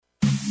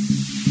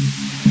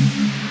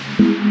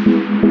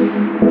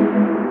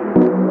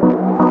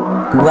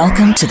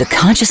Welcome to the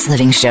Conscious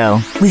Living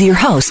Show with your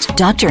host,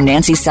 Dr.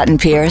 Nancy Sutton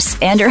Pierce,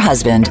 and her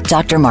husband,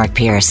 Dr. Mark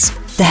Pierce.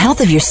 The health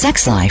of your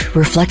sex life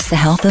reflects the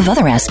health of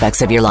other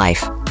aspects of your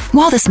life.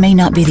 While this may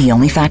not be the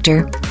only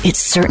factor, it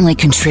certainly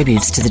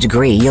contributes to the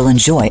degree you'll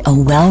enjoy a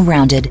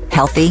well-rounded,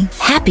 healthy,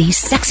 happy,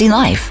 sexy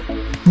life.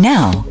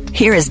 Now,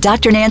 here is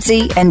Dr.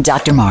 Nancy and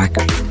Dr. Mark.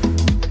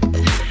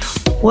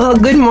 Well,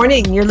 good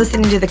morning. You're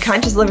listening to the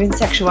Conscious Living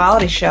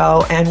Sexuality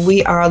Show, and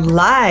we are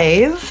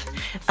live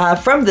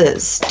from the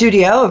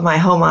studio of my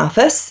home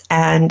office,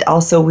 and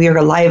also we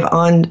are live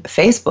on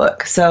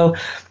Facebook. So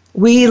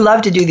we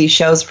love to do these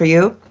shows for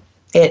you.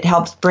 It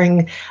helps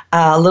bring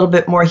a little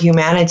bit more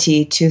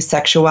humanity to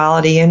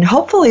sexuality, and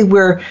hopefully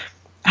we're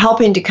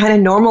helping to kind of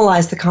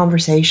normalize the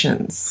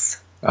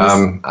conversations.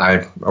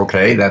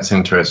 Okay, that's an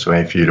interesting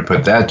way for you to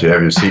put that. Do you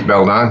have your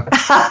seatbelt on?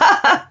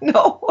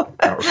 No.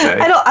 Okay.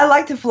 I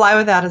like to fly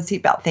without a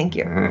seatbelt. Thank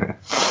you.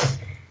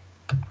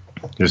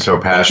 You're so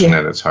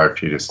passionate, it's hard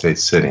for you to stay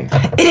sitting.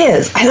 It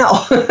is. I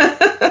know.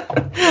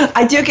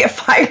 I do get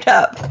fired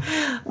up.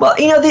 Well,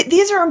 you know,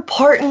 these are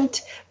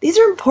important. These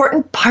are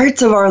important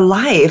parts of our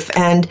life.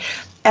 And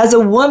as a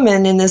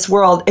woman in this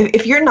world,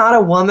 if you're not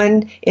a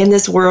woman in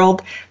this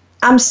world,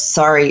 I'm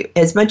sorry.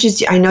 As much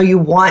as I know you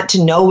want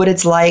to know what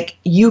it's like,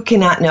 you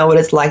cannot know what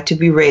it's like to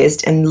be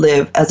raised and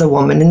live as a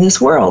woman in this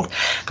world.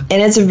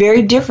 And it's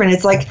very different.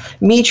 It's like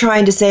me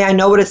trying to say I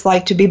know what it's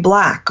like to be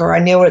black, or I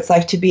know what it's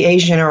like to be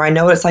Asian, or I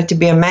know what it's like to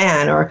be a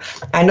man, or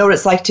I know what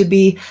it's like to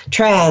be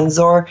trans,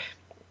 or,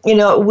 you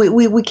know,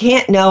 we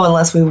can't know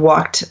unless we've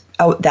walked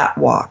out that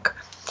walk.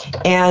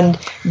 And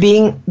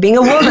being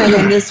a woman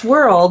in this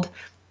world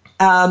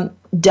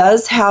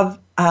does have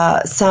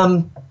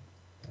some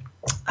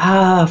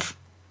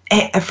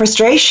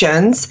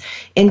frustrations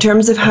in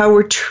terms of how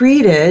we're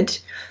treated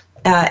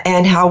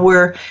and how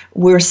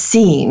we're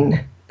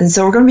seen. And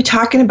so we're going to be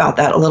talking about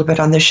that a little bit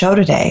on the show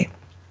today.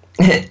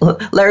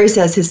 Larry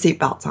says his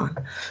seatbelt's on.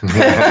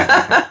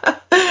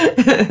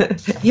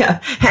 Yeah,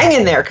 hang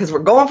in there because we're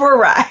going for a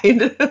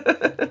ride.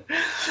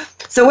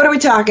 So what are we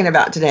talking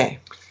about today?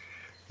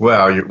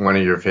 Well, one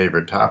of your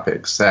favorite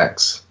topics,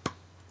 sex.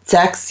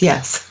 Sex,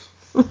 yes.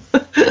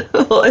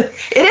 Well, it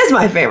is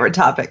my favorite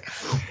topic.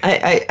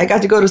 I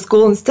got to go to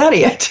school and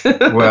study it.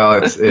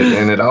 Well,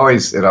 it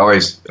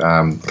always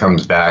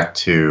comes back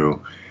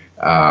to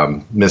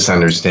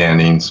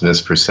misunderstandings,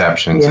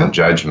 misperceptions, and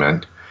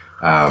judgment.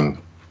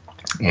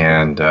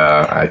 And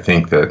I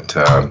think that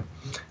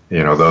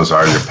those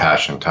are your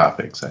passion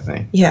topics. I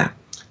think. Yeah.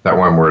 That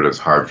one word is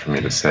hard for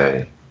me to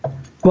say.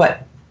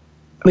 What?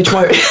 Which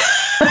word?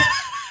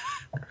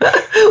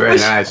 Very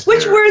nice.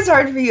 Which word is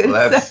hard for you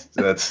to say?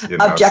 That's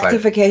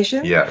Objectification?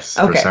 Like, yes.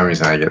 Okay. For some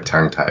reason, I get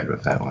tongue-tied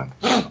with that one.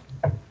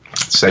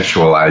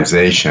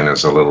 Sexualization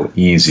is a little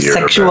easier.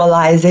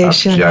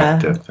 Sexualization.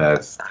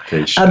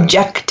 Objectification.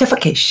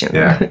 Objectification.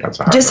 Yeah, that's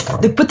a hard Just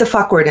one. Put the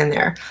fuck word in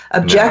there.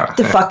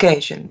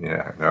 Objectification.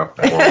 Yeah, no,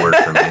 that won't work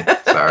for me.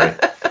 Sorry.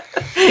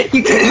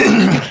 You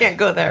can't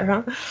go there,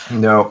 huh?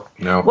 No.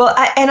 Well,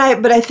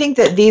 but I think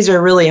that these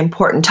are really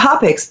important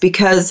topics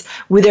because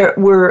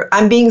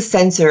I'm being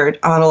censored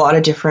on a lot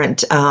of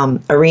different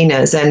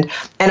arenas, and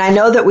I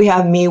know that we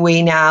have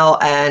we now,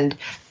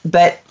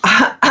 but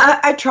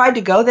I tried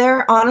to go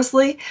there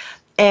honestly,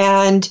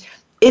 and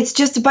it's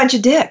just a bunch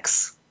of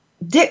dicks.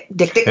 Dick.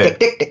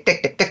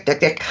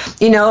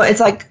 You know, it's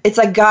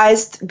like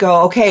guys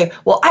go, okay,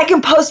 well, I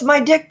can post my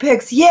dick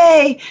pics,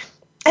 yay.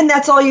 And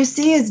that's all you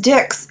see is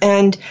dicks,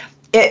 and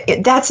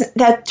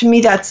that to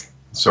me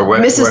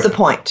misses the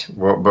point.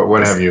 Well, but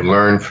what have you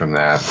learned from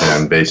that,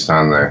 then, based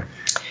on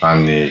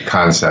the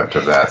concept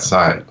of that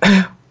site?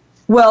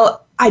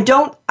 Well,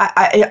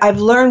 I've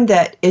learned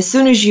that as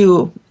soon as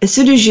you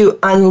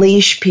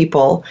unleash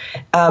people,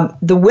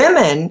 the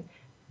women,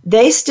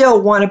 they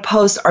still want to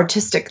post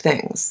artistic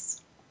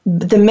things.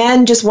 The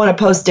men just want to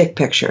post dick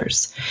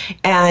pictures,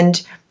 and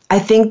I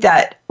think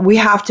that we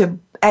have to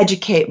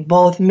educate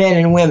both men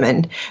and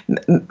women.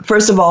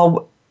 First of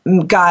all,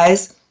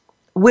 guys,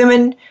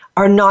 women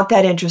are not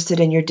that interested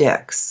in your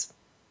dicks.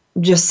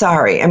 Just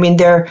sorry. I mean,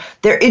 they're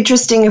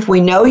interesting if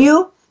we know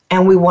you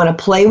and we want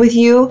to play with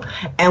you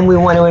and we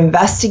want to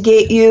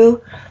investigate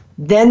you.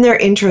 Then they're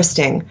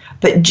interesting.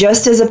 But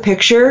just as a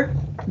picture,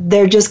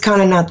 they're just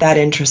kind of not that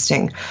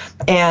interesting.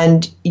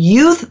 And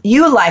you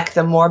like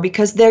them more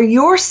because they're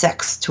your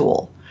sex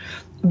tool.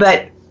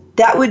 But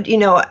that would,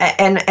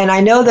 and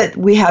I know that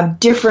we have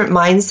different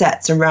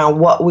mindsets around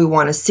what we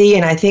want to see,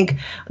 and I think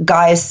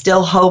guys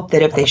still hope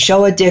that if they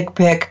show a dick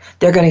pic,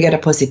 they're going to get a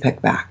pussy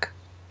pic back.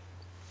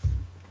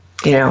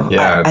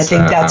 Yeah, I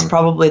think that's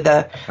probably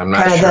the I'm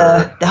not kind sure,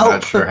 of the hope. I'm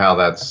not sure how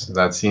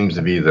that seems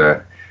to be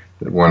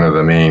one of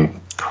the main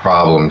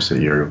problems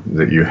that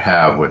you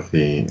have with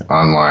the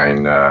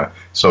online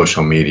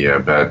social media,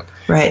 but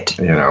right.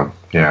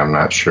 I'm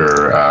not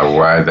sure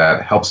why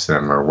that helps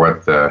them or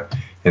what the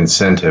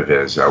incentive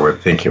is. I would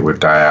think it would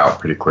die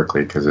out pretty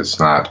quickly because it's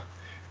not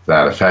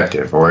that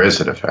effective. Or is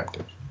it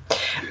effective?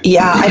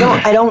 Yeah,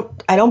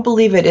 I don't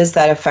believe it is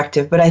that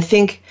effective, but I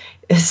think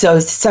so.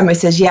 Somebody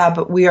says, yeah,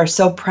 but we are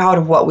so proud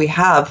of what we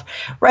have,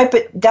 right?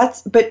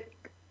 But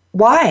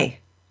why?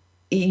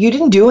 You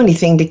didn't do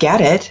anything to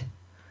get it.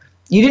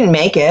 You didn't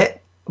make it.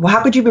 Well,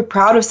 how could you be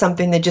proud of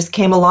something that just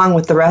came along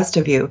with the rest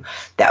of you?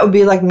 That would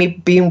be like me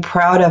being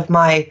proud of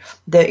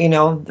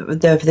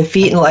the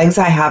feet and legs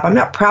I have. I'm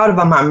not proud of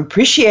them. I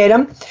appreciate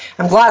them.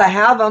 I'm glad I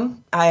have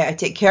them. I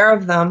take care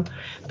of them.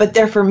 But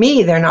they're for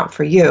me. They're not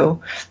for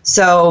you.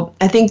 So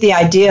I think the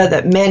idea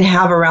that men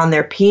have around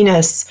their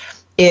penis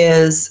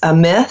is a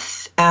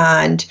myth,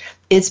 and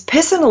it's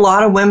pissing a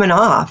lot of women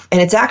off.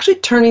 And it's actually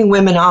turning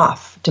women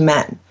off to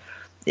men.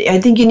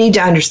 I think you need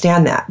to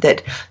understand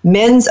that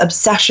men's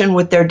obsession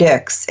with their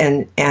dicks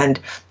and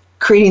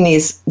creating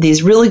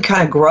these really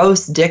kind of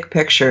gross dick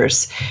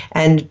pictures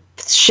and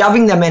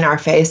shoving them in our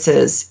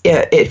faces,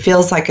 it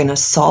feels like an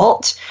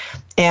assault,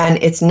 and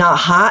it's not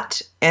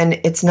hot, and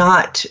it's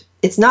not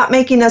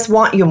making us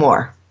want you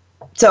more.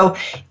 So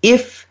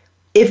if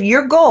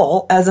your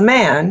goal as a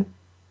man,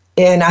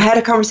 and I had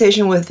a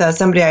conversation with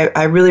somebody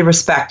I really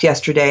respect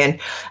yesterday,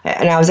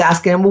 and I was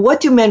asking him, well, what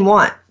do men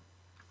want?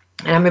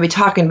 And I'm going to be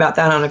talking about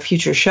that on a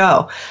future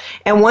show.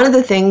 And one of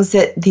the things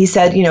that he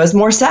said, is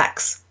more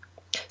sex.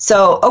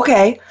 So,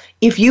 okay,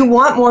 if you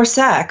want more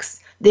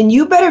sex, then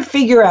you better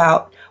figure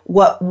out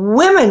what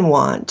women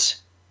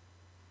want,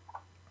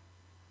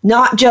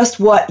 not just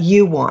what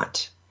you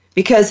want.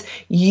 Because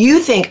you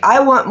think,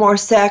 I want more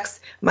sex,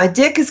 my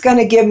dick is going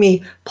to give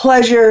me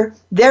pleasure,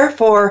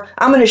 therefore,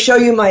 I'm going to show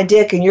you my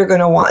dick and you're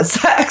going to want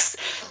sex.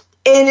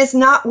 And it's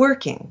not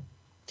working.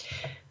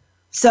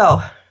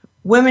 So,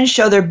 women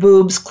show their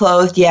boobs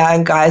clothed, yeah,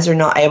 and guys are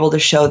not able to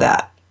show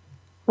that.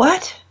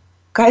 What?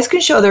 Guys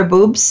can show their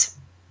boobs.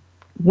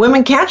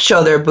 Women can't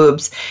show their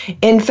boobs.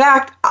 In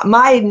fact,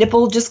 my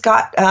nipple just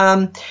got,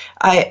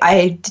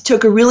 I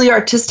took a really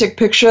artistic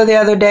picture the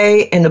other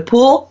day in the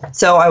pool.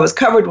 So I was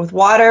covered with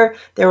water.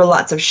 There were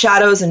lots of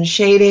shadows and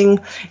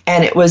shading.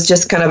 And it was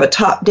just kind of a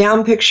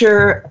top-down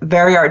picture,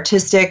 very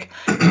artistic.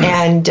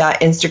 And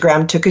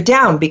Instagram took it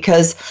down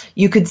because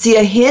you could see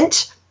a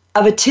hint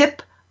of a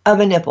tip of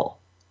a nipple.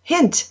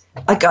 Hint,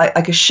 like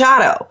a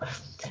shadow.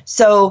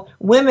 So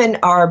women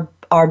are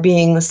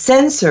being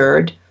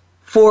censored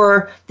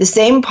for the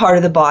same part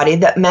of the body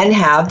that men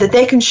have that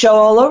they can show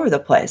all over the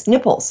place,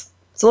 nipples.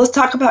 So let's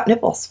talk about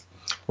nipples.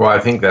 Well, I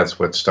think that's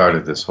what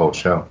started this whole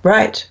show.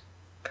 Right.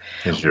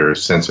 Is your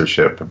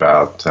censorship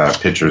about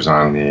pictures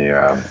on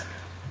the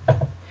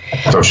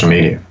social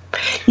media.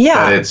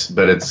 Yeah.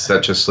 But it's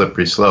such a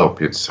slippery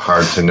slope. It's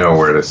hard to know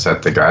where to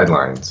set the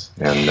guidelines.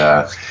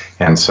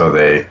 And so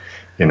they,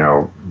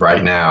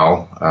 right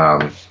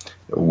now,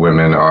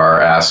 women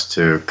are asked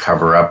to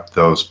cover up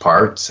those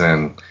parts,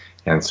 and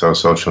so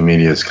social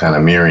media is kind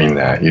of mirroring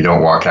that. You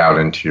don't walk out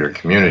into your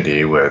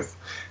community with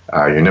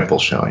your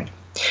nipples showing.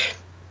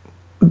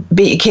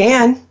 But you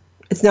can.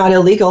 It's not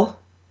illegal.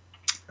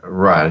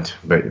 Right,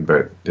 but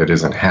it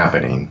isn't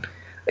happening.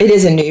 It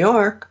is in New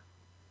York.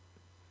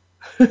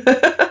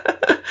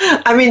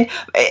 I mean,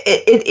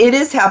 it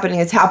is happening.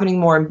 It's happening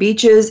more in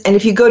beaches. And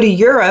if you go to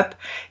Europe,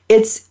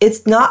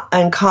 it's not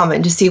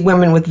uncommon to see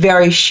women with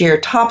very sheer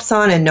tops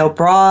on and no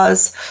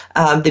bras.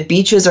 The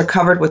beaches are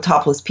covered with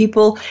topless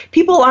people.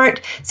 People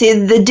aren't. See,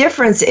 the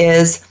difference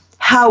is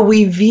how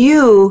we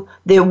view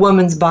the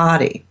woman's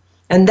body.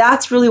 And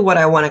that's really what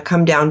I want to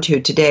come down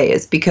to today,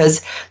 is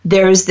because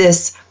there's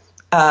this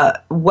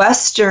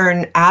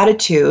Western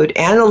attitude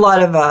and a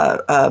lot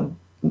of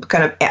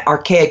kind of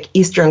archaic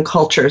Eastern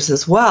cultures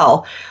as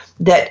well,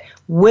 that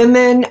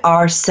women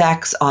are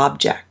sex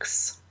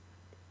objects.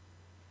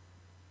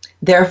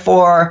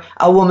 Therefore,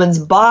 a woman's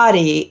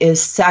body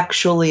is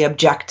sexually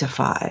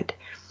objectified.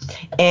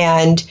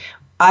 And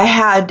I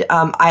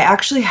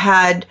actually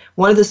had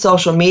one of the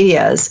social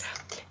medias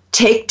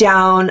take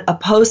down a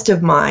post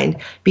of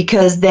mine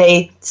because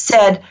they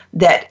said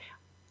that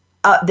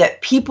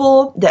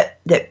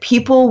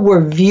people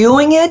were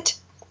viewing it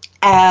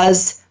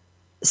as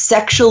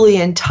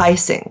sexually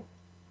enticing.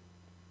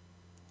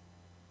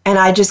 And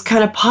I just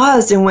kind of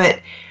paused and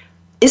went,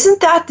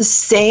 isn't that the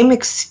same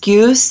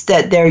excuse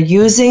that they're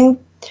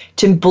using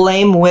to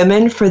blame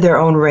women for their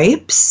own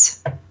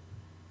rapes?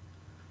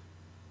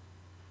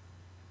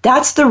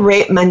 That's the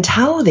rape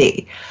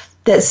mentality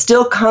that's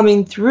still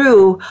coming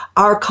through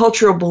our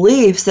cultural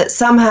beliefs, that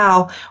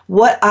somehow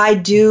what I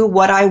do,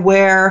 what I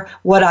wear,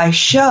 what I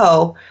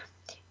show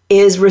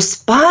is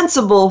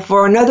responsible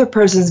for another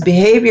person's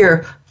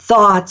behavior,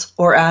 thoughts,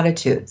 or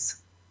attitudes.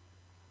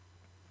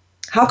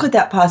 How could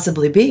that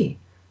possibly be?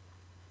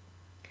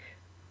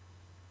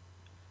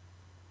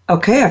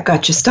 Okay, I've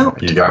got you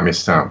stumped. You got me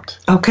stumped.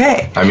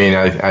 Okay. I mean,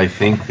 I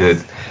think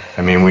that,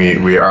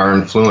 we are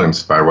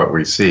influenced by what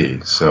we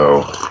see.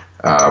 So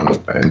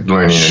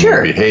learning a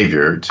new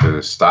behavior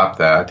to stop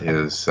that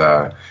is,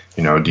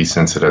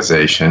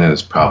 desensitization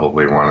is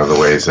probably one of the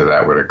ways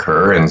that would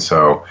occur. And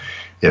so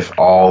if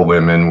all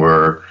women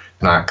were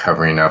not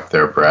covering up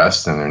their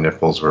breasts and their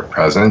nipples were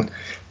present,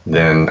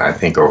 then I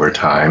think over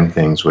time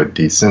things would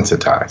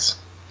desensitize.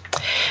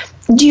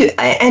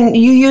 And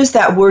you use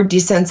that word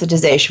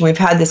desensitization. We've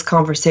had this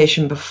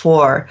conversation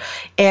before.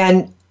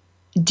 And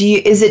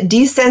is it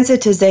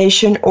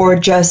desensitization or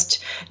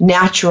just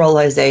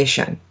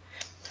naturalization?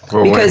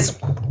 Well,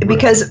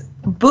 because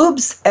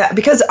boobs,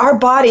 because our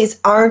bodies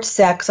aren't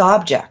sex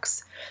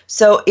objects.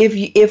 So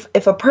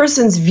if a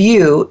person's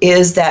view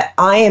is that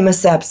I am a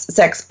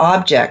sex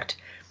object,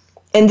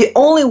 and the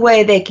only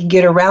way they can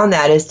get around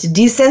that is to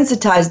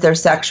desensitize their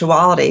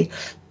sexuality,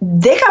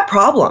 they got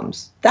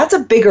problems. That's a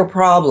bigger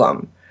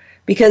problem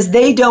because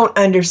they don't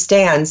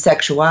understand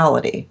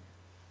sexuality.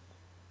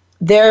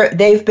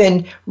 They've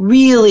been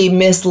really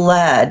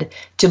misled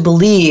to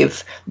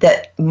believe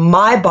that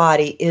my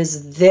body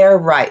is their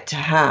right to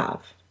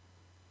have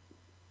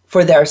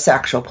for their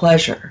sexual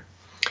pleasure.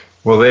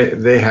 Well,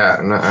 they have.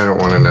 I don't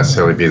want to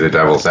necessarily be the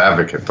devil's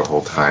advocate the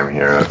whole time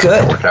here. That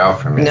doesn't work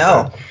out for me.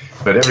 No.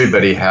 But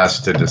everybody has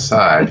to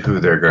decide who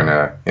they're going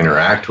to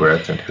interact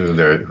with and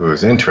who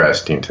is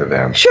interesting to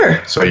them.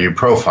 Sure. So you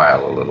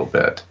profile a little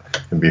bit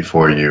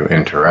before you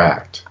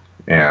interact.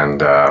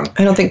 And I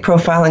don't think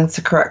profiling is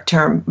the correct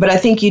term, but I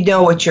think you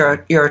know what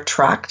you're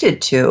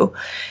attracted to.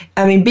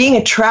 I mean, being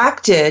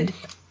attracted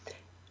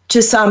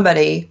to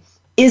somebody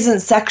isn't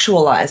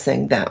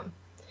sexualizing them.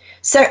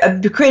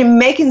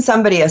 Making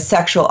somebody a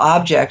sexual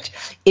object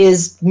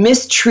is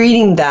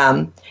mistreating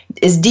them,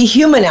 is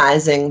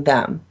dehumanizing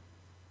them.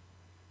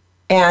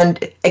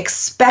 And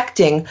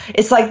expecting,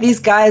 it's like these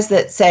guys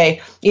that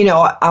say, you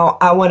know,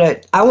 I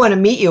want to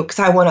meet you because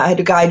I had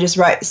a guy just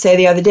say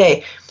the other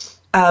day,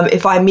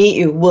 if I meet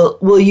you,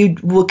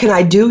 can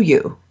I do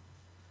you?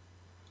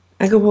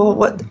 I go, well,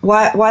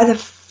 why the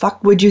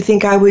fuck would you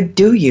think I would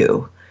do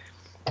you?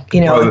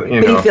 But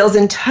he feels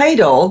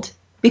entitled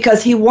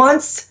because he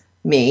wants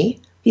me.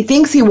 He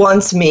thinks he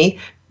wants me.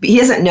 He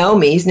doesn't know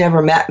me. He's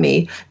never met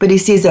me, but he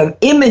sees an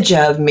image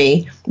of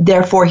me.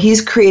 Therefore,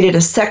 he's created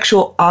a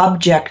sexual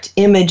object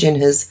image in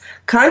his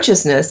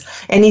consciousness,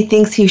 and he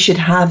thinks he should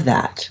have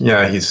that.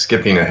 Yeah, he's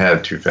skipping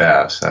ahead too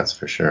fast, that's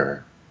for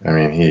sure. I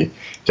mean, he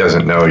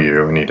doesn't know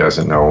you, and he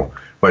doesn't know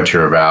what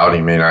you're about.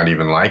 He may not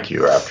even like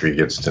you after he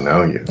gets to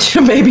know you.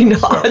 Maybe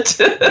not.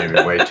 So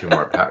maybe way too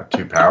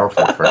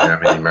powerful for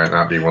him, and he might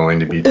not be willing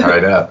to be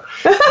tied up.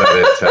 But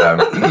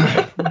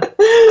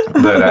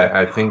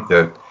I think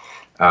that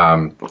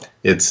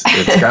it's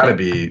got to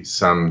be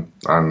some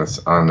on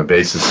the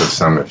basis of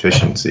some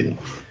efficiency,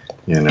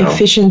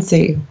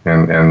 Efficiency.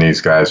 And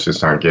these guys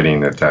just aren't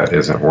getting that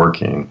isn't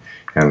working,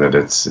 and that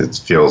it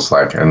feels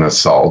like an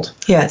assault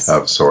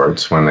of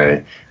sorts when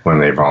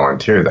they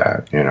volunteer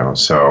that,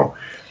 So,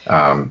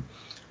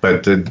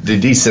 but the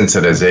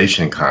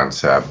desensitization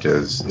concept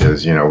is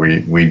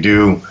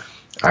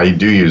I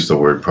do use the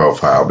word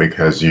profile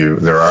because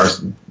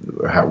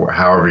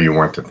however you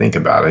want to think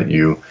about it,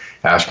 you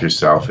ask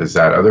yourself, is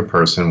that other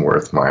person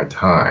worth my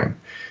time?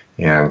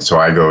 And so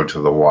I go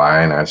to the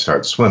Y and I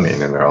start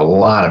swimming, and there are a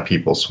lot of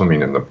people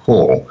swimming in the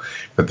pool,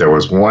 but there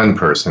was one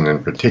person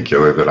in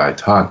particular that I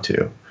talked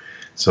to.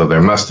 So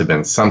there must have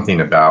been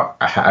something about,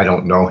 I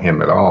don't know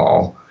him at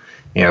all,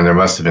 and there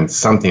must have been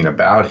something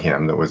about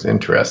him that was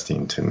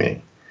interesting to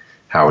me.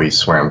 How he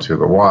swam through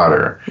the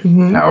water,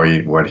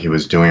 what he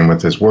was doing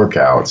with his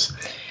workouts,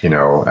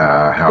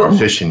 how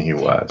efficient he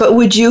was. But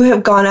would you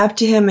have gone up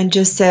to him and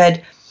just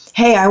said,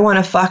 hey, I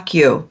want to fuck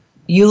you.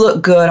 You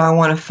look good. I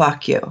want to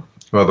fuck you.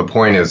 Well, the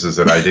point is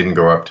that I didn't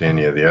go up to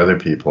any of the other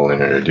people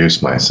and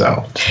introduce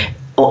myself.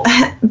 Well,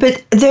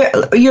 but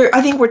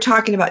I think we're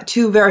talking about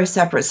two very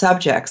separate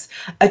subjects.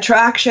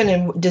 Attraction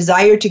and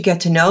desire to get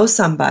to know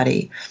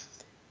somebody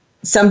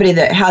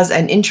that has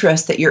an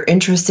interest that you're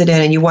interested in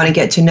and you want to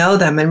get to know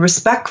them and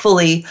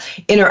respectfully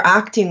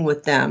interacting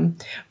with them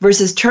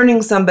versus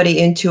turning somebody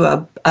into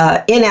a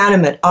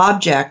inanimate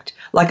object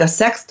like a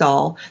sex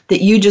doll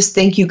that you just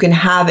think you can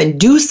have and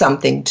do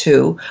something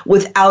to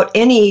without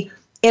any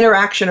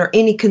interaction or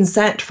any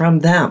consent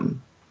from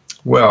them.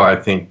 Well, I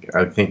think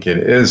it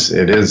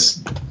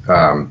is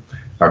a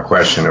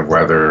question of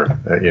whether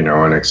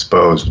an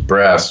exposed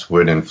breast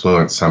would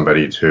influence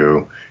somebody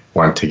to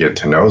want to get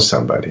to know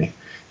somebody,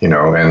 and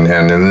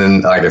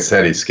then, like I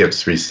said, he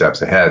skips 3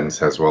 steps ahead and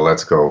says, well,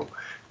 let's go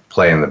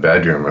play in the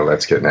bedroom or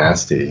let's get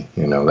nasty.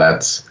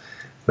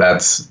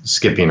 That's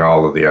skipping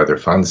all of the other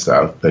fun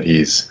stuff, but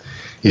he's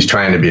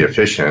trying to be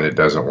efficient. It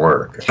doesn't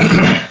work.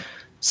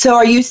 So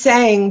are you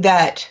saying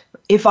that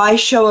if I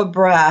show a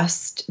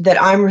breast that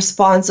I'm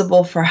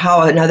responsible for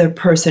how another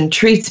person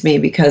treats me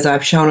because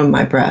I've shown him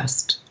my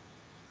breast?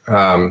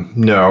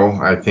 No,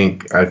 I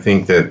think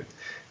that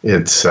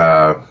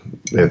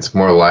it's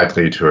more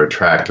likely to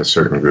attract a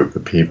certain group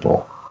of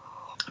people.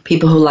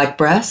 People who like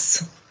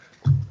breasts?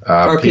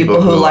 Or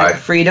people who like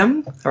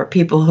freedom? Or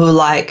people who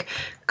like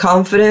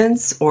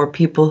confidence? Or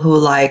people who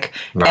like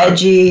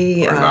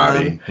edgy?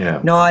 Naughty. Yeah.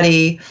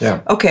 Naughty.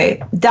 Yeah.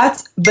 Okay.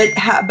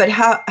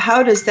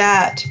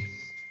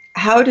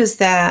 How does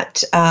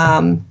that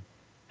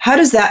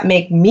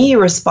make me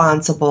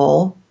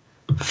responsible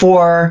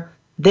for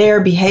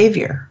their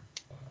behavior?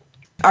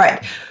 All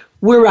right.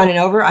 We're running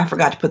over. I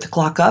forgot to put the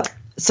clock up.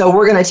 So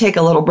we're going to take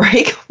a little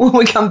break. When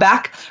we come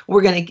back,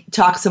 we're going to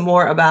talk some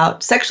more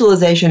about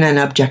sexualization and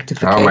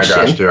objectification. Oh my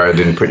gosh, dear, I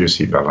didn't put your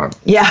seatbelt on.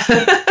 Yeah.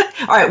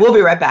 All right, we'll be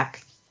right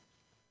back.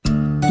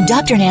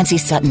 Dr. Nancy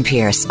Sutton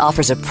Pierce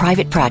offers a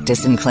private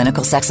practice in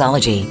clinical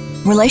sexology,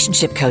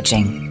 relationship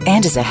coaching,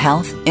 and is a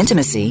health,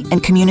 intimacy,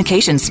 and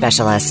communication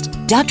specialist.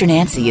 Dr.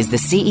 Nancy is the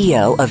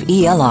CEO of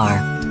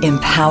ELR,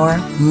 Empower,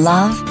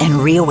 Love, and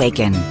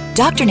Reawaken.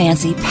 Dr.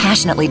 Nancy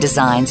passionately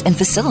designs and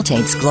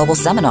facilitates global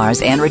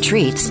seminars and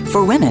retreats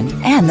for women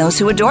and those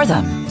who adore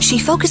them. She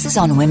focuses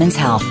on women's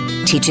health,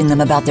 teaching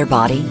them about their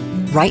body,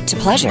 right to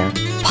pleasure,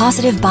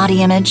 positive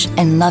body image,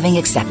 and loving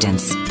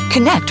acceptance.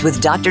 Connect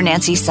with Dr.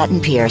 Nancy Sutton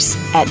Pierce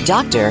at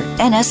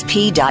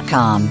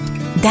drnsp.com.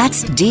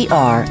 That's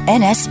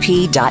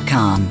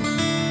drnsp.com.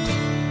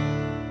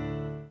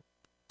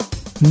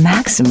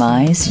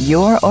 Maximize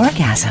your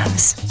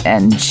orgasms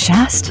and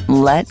just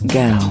let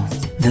go.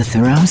 The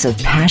Throes of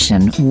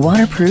Passion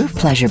waterproof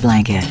pleasure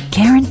blanket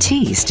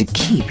guarantees to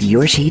keep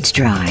your sheets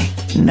dry,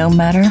 no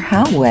matter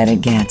how wet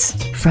it gets.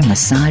 From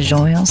massage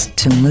oils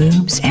to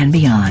lubes and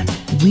beyond,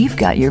 we've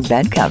got your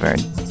bed covered.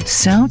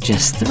 So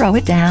just throw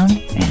it down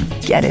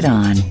and get it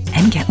on,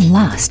 and get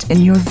lost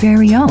in your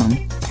very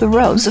own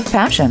throes of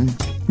passion.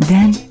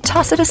 Then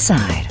toss it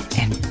aside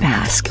and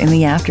bask in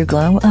the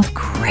afterglow of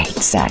great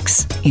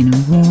sex in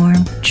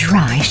warm,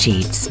 dry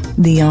sheets.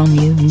 The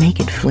all-new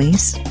Naked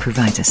Fleece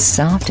provides a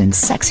soft and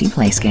sexy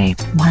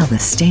playscape, while the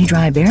Stay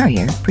Dry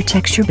barrier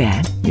protects your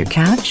bed, your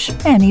couch,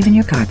 and even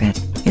your carpet.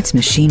 It's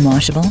machine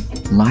washable,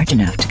 large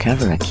enough to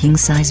cover a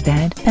king-size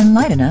bed, and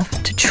light enough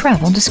to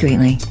travel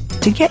discreetly.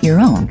 To get your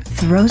own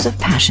Throes of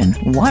Passion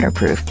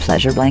waterproof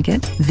pleasure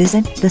blanket,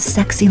 visit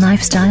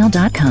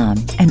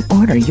thesexylifestyle.com and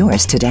order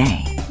yours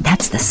today.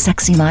 That's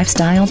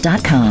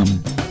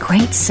thesexylifestyle.com.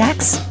 Great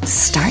sex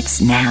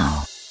starts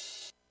now.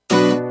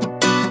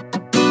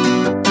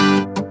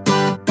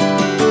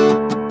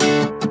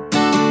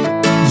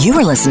 You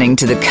are listening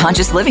to The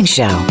Conscious Living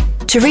Show.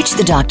 To reach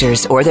the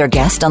doctors or their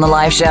guest on the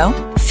live show,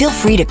 feel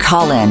free to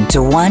call in to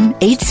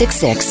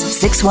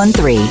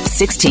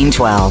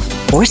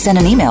 1-866-613-1612 or send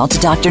an email to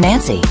Dr.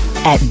 Nancy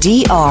at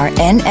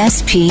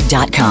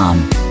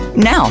drnsp.com.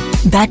 Now,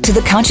 back to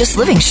The Conscious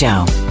Living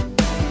Show.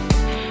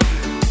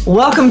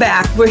 Welcome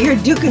back. We're here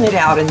duking it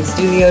out in the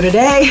studio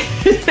today.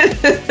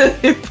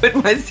 Put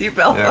my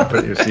seatbelt on. Yeah,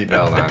 put your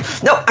seatbelt on.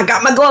 No, I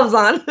got my gloves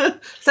on.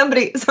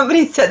 Somebody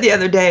said the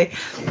other day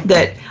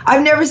that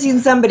I've never seen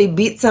somebody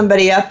beat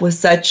somebody up with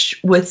such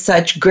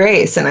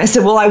grace. And I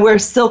said, well, I wear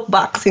silk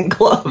boxing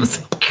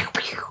gloves.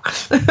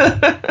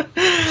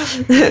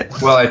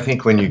 Well, I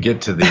think when you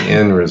get to the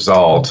end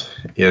result,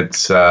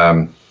 it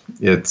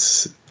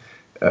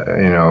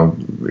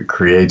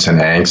creates an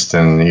angst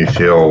and you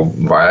feel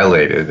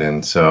violated.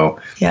 And so,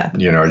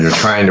 you're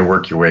trying to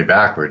work your way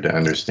backward to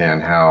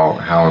understand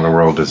how in the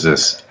world does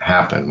this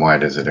happen? Why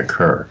does it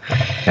occur?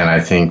 And I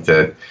think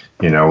that,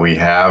 we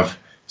have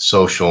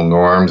social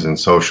norms and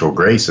social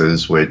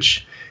graces,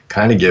 which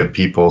kind of give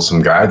people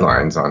some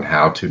guidelines on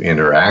how to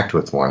interact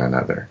with one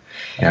another.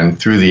 And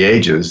through the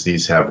ages,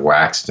 these have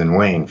waxed and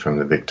waned, from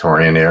the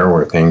Victorian era,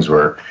 where things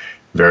were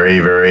very,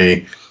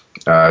 very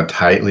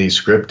tightly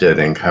scripted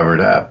and covered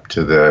up,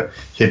 to the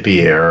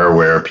hippie era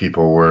where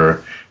people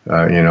were,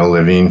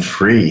 living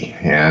free.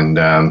 And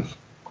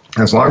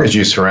as long as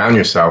you surround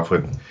yourself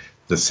with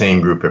the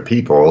same group of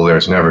people,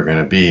 there's never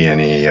going to be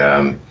any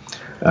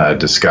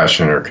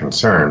discussion or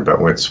concern. But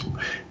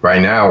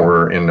right now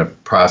we're in the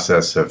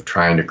process of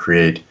trying to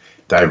create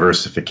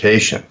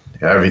diversification.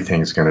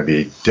 Everything's going to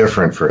be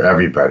different for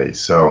everybody.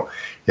 So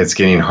it's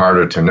getting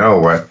harder to know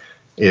what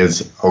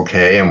is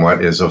okay and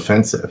what is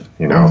offensive.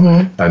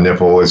 A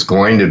nipple is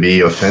going to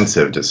be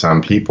offensive to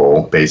some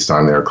people based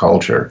on their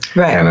culture.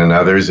 Right. And in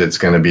others, it's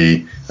going to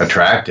be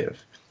attractive.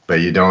 But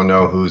you don't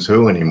know who's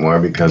who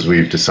anymore, because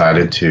we've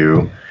decided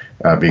to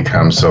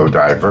become so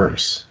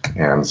diverse.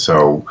 And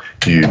so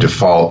do you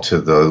default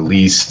to the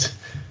least,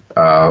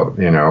 or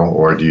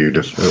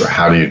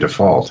how do you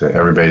default?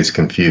 Everybody's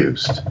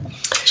confused.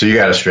 So you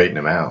got to straighten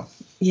them out.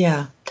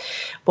 Yeah.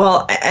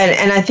 Well,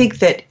 and I think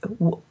that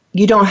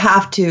you don't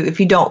have to,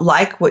 if you don't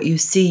like what you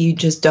see, you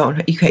just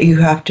don't, you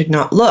have to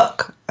not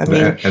look. I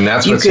mean, and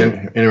that's what's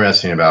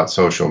interesting about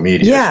social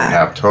media. Yeah. You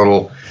have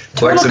total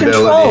flexibility,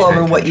 control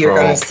over what you're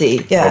going to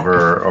see. Yeah.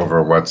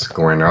 Over what's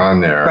going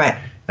on there. Right.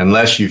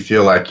 Unless you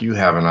feel like you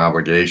have an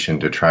obligation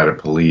to try to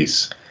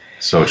police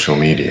social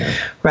media.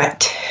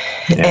 Right.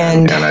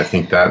 And I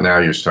think that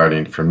now that's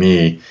starting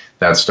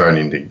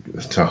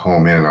to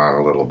home in on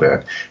a little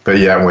bit. But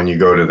yet when you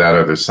go to that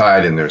other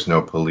side and there's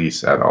no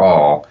police at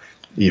all,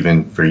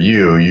 even for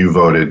you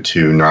voted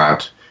to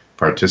not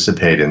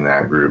participate in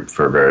that group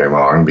for very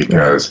long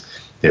because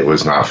it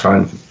was not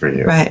fun for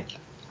you. Right.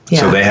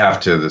 Yeah.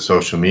 So the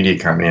social media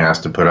company has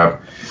to put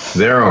up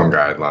their own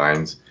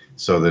guidelines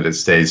so that it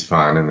stays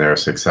fun and they're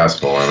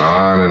successful, and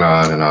on and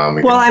on and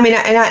on.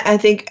 I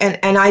think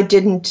I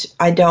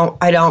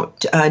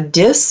don't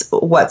diss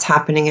what's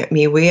happening at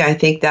MeWe. I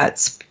think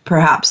that's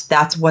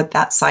what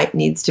that site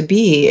needs to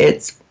be.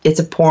 it's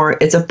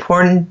a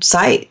porn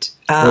site.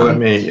 Well, it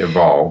may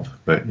evolve,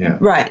 but yeah.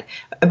 Right.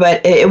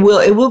 But it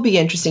will be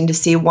interesting to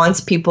see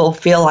once people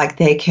feel like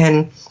they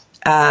can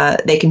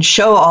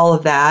show all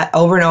of that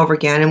over and over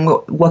again, and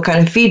what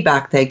kind of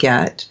feedback they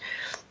get.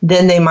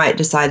 Then they might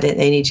decide that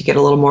they need to get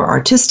a little more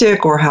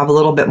artistic or have a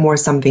little bit more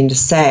something to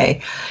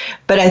say.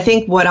 But I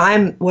think what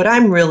I'm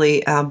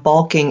really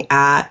balking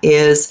at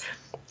is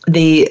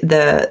the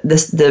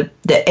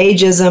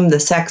ageism, the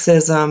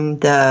sexism,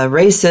 the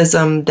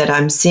racism that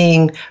I'm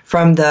seeing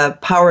from the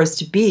powers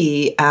to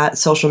be at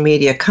social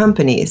media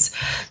companies.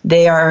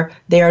 They are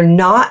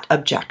not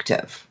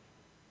objective.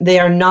 They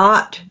are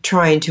not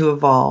trying to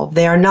evolve.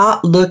 They are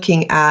not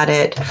looking at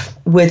it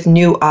with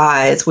new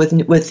eyes,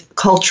 with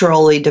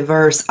culturally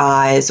diverse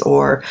eyes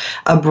or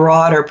a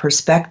broader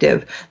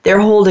perspective.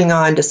 They're holding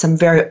on to some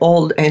very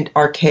old and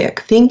archaic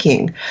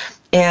thinking.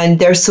 And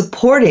they're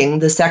supporting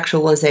the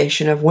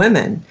sexualization of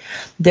women.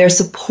 They're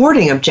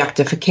supporting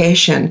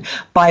objectification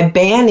by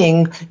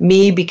banning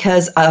me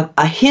because of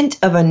a hint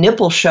of a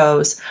nipple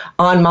shows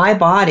on my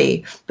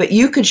body. But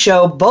you could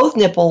show both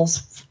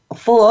nipples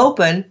full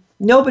open,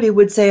 nobody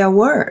would say a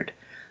word.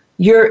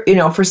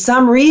 For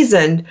some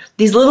reason,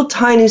 these little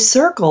tiny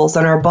circles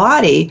on our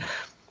body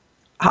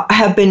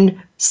have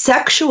been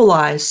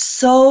sexualized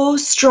so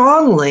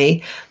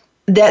strongly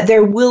that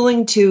they're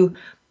willing to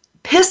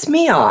piss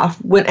me off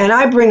and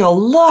I bring a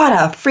lot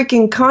of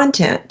freaking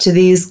content to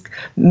these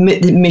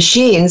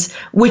machines,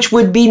 which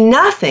would be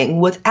nothing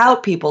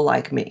without people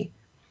like me.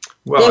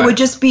 Well, they would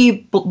just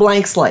be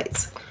blank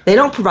slates. They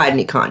don't provide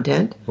any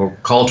content. Well,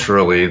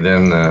 culturally,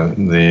 then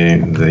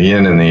the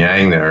yin and the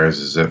yang there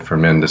is it for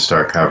men to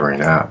start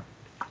covering up.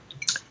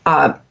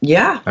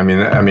 Yeah. I mean,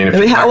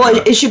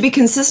 it should be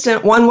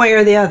consistent one way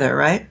or the other,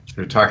 right? If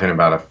you're talking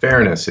about a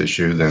fairness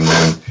issue, then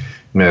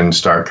men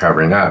start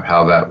covering up.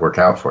 How'd that work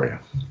out for you?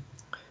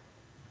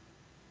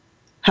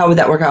 How would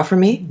that work out for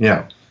me?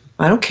 Yeah.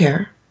 I don't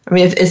care. I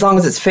mean, as long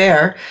as it's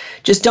fair,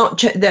 just don't.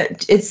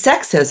 That it's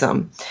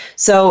sexism.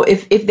 So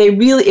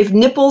if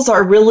nipples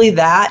are really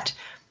that,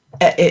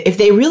 if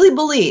they really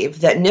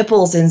believe that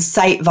nipples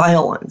incite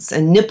violence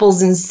and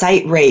nipples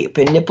incite rape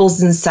and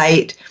nipples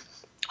incite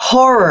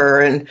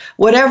horror and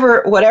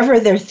whatever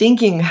they're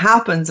thinking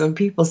happens when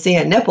people see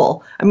a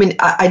nipple. I mean,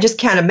 I just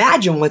can't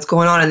imagine what's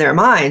going on in their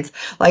minds.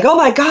 Like, oh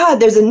my God,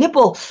 there's a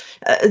nipple.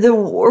 The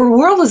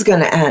world is going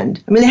to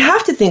end. I mean, they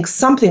have to think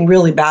something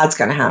really bad's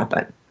going to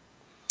happen.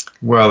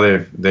 Well,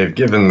 they've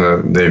given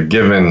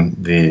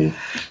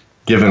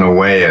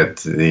away at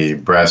the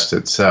breast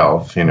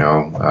itself.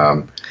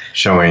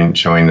 Showing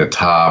the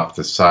top,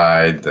 the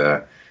side,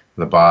 the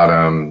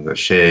bottom, the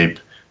shape.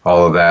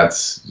 All of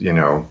that's,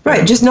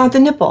 right, just not the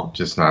nipple.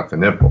 Just not the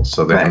nipple.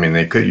 So that,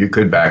 right. You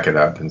could back it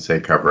up and say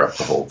cover up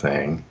the whole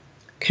thing.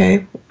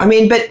 Okay. I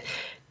mean, but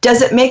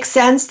does it make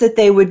sense that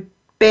they would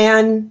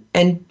ban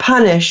and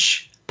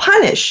punish?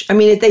 I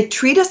mean, if they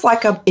treat us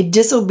like a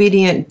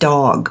disobedient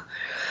dog,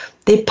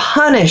 they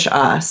punish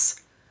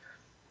us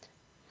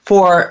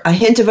for a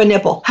hint of a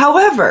nipple.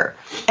 However,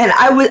 and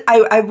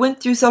I went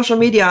through social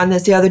media on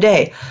this the other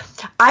day,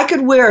 I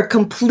could wear a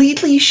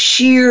completely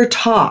sheer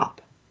top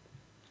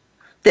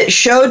that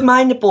showed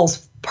my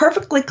nipples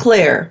perfectly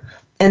clear,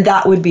 and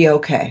that would be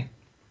okay.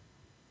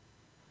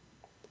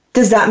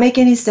 Does that make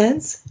any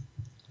sense?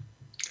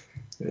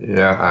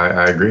 Yeah,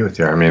 I agree with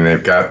you. I mean,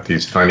 they've got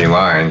these funny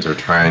lines. They're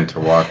trying to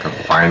walk a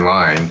fine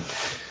line.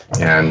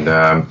 And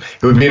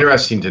it would be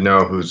interesting to know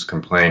who's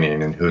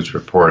complaining and who's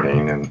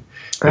reporting, and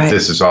right. If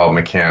this is all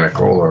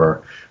mechanical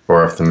or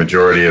if the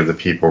majority of the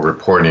people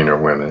reporting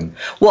are women.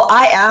 Well,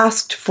 I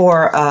asked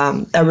for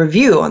a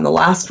review on the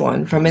last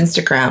one from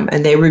Instagram,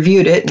 and they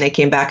reviewed it, and they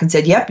came back and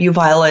said, yep, you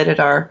violated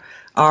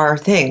our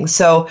thing.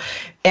 So,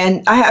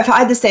 and I've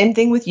had the same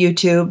thing with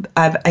YouTube.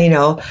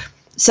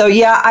 So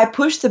yeah, I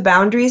push the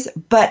boundaries,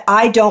 but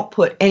I don't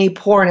put any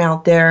porn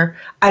out there.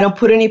 I don't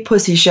put any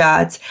pussy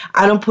shots.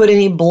 I don't put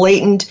any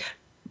blatant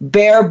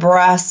bare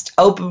breast,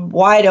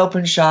 wide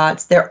open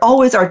shots. They're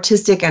always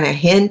artistic and a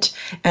hint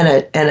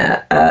and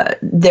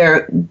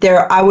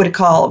they're I would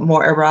call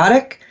more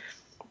erotic,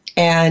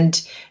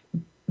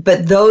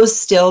 but those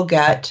still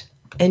get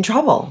in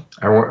trouble.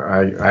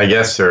 I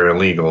guess they're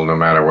illegal no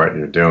matter what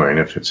you're doing.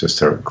 If it's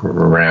just a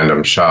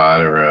random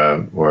shot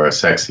or a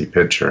sexy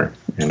picture,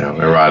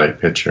 erotic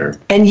picture.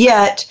 And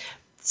yet,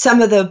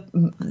 some of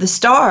the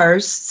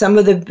stars, some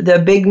of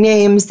the big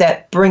names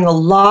that bring a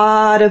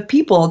lot of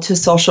people to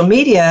social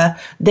media,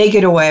 they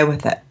get away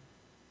with it.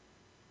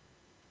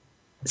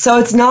 So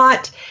it's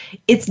not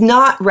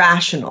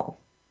rational.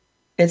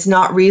 It's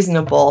not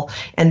reasonable,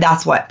 and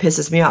that's what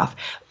pisses me off.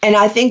 And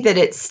I think that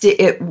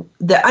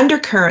the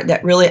undercurrent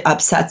that really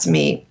upsets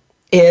me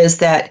is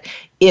that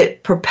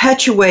it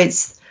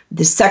perpetuates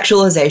the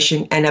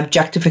sexualization and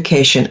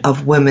objectification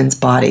of women's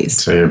bodies.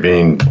 So you're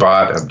being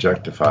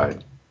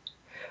objectified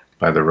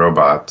by the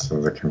robots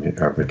of the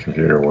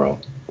computer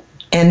world.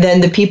 And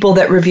then the people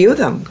that review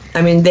them.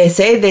 I mean, they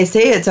say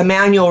it's a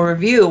manual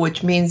review,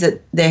 which means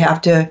that they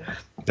have to.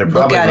 They're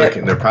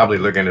probably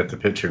looking at the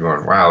picture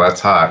going, wow,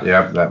 that's hot.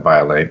 Yep, that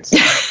violates.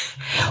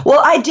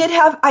 Well, I did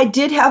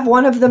have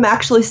one of them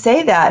actually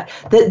say that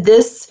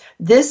this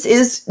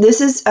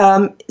is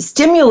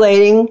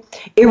stimulating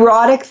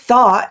erotic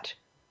thought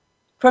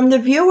from the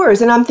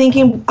viewers, and I'm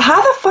thinking,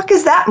 how the fuck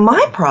is that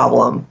my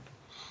problem?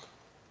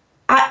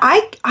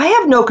 I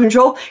have no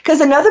control,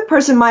 because another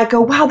person might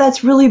go, wow,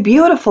 that's really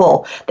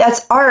beautiful.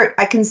 That's art.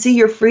 I can see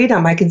your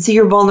freedom. I can see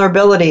your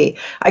vulnerability.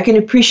 I can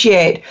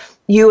appreciate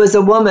you as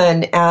a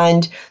woman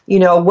and, you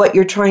know, what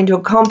you're trying to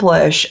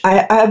accomplish.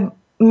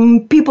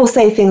 People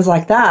say things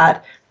like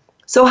that.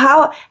 So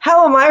how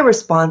am I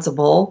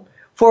responsible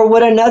for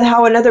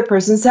how another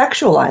person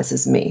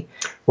sexualizes me?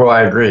 Well,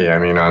 I agree. I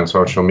mean, on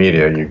social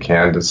media, you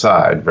can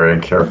decide very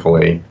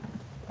carefully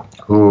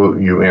who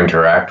you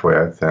interact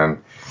with,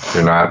 and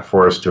you're not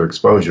forced to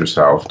expose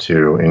yourself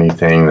to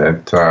anything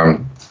that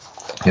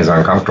is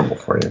uncomfortable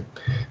for you.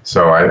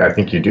 So I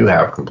think you do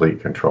have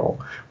complete control.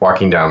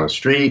 Walking down the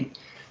street,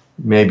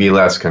 maybe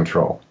less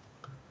control.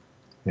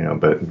 You know,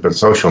 but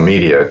social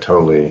media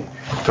totally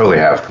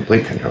have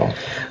complete control.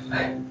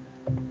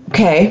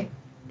 Okay.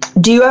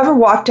 Do you ever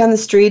walk down the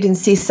street and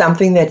see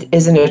something that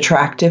isn't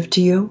attractive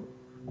to you?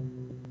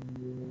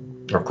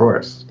 Of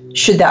course.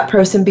 Should that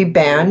person be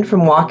banned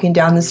from walking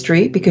down the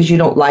street because you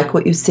don't like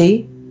what you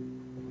see?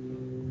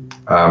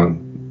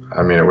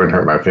 I mean, it wouldn't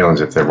hurt my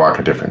feelings if they walk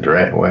a different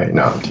way.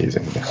 No, I'm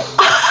teasing.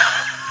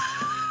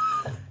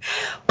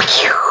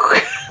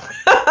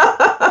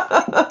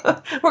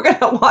 We're going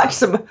to watch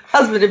some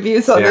husband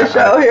abuse on the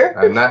show here.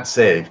 I'm not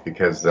safe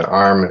because the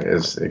arm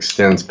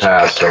extends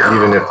past, so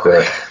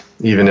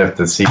even if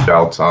the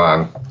seatbelt's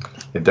on,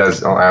 it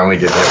does. I only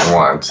get hit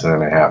once, and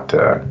then I have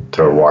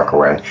to walk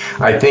away.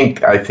 I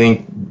think,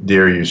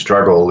 dear, you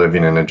struggle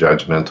living in a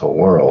judgmental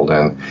world,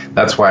 and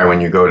that's why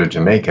when you go to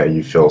Jamaica,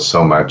 you feel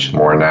so much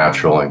more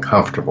natural and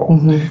comfortable.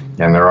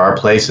 Mm-hmm. And there are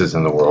places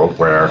in the world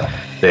where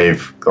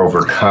they've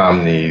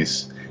overcome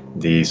these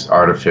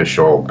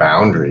artificial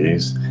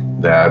boundaries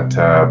that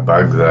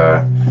bug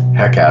the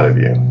heck out of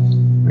you,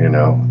 you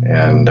know.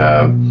 And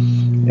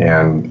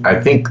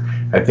I think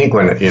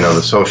when, you know,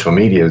 the social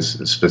media is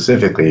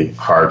specifically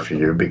hard for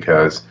you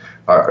because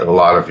a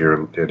lot of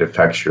it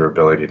affects your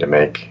ability to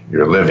make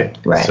your living.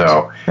 Right.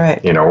 So,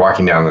 you know,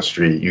 walking down the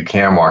street, you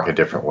can walk a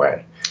different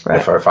way. Right.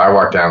 If I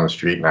walk down the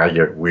street and I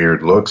get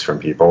weird looks from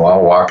people,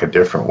 I'll walk a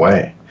different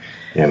way.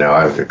 You know,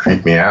 if it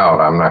creep me out,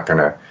 I'm not going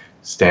to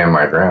stand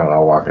my ground.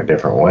 I'll walk a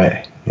different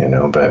way. You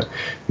know, but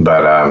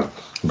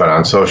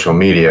on social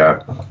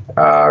media,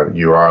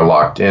 you are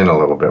locked in a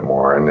little bit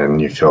more, and then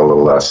you feel a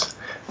little less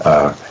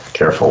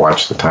careful.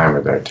 Watch the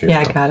timer there too. Yeah,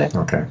 I got it.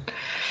 Okay.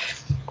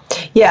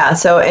 Yeah.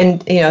 So,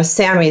 and you know,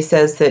 Sammy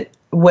says that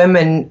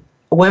women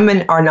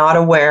are not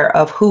aware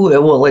of who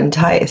it will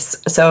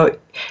entice. So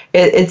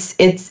when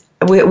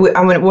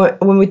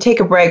we take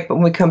a break,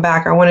 when we come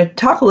back, I want to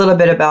talk a little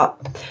bit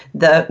about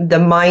the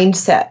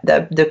mindset,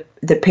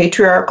 the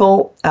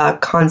patriarchal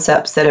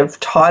concepts that have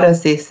taught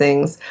us these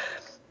things,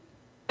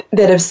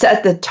 that have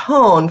set the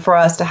tone for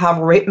us to have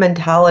rape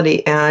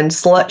mentality and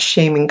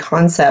slut-shaming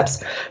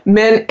concepts.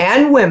 Men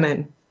and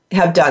women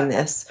have done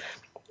this.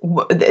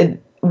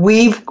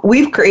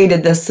 We've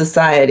created this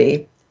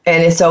society,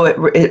 and so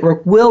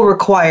it will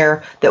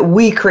require that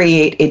we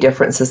create a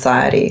different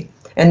society.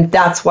 And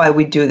that's why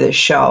we do this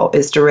show,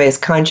 is to raise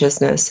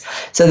consciousness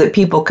so that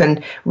people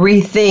can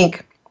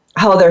rethink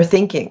how they're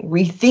thinking,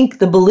 rethink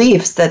the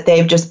beliefs that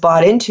they've just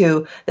bought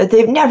into, that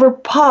they've never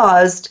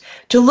paused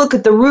to look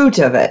at the root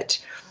of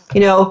it. You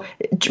know,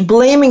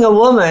 blaming a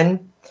woman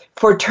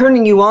for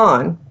turning you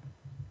on.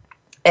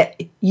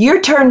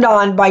 You're turned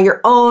on by your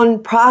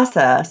own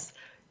process.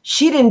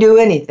 She didn't do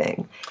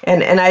anything.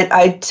 And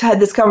I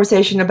had this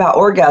conversation about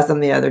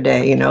orgasm the other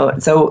day, you know,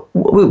 so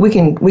we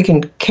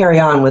can carry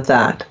on with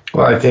that.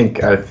 Well, I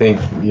think,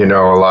 you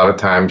know, a lot of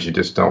times you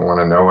just don't want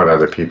to know what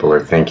other people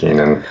are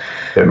thinking, and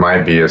it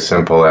might be as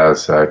simple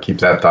as keep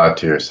that thought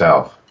to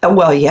yourself.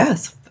 Well,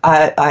 yes.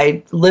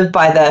 I live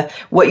by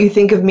what you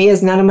think of me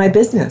is none of my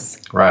business.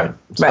 Right.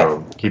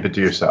 So keep it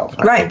to yourself.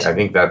 I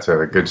think that's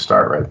a good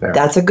start right there.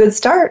 That's a good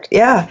start.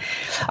 Yeah.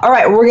 All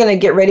right. We're going to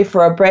get ready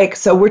for a break.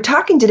 So we're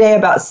talking today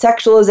about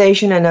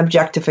sexualization and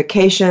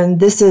objectification.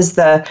 This is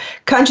the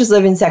Conscious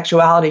Living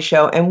Sexuality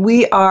Show, and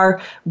we are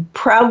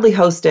proudly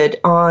hosted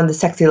on the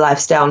Sexy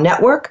Lifestyle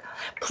Network.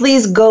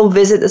 Please go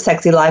visit the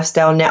Sexy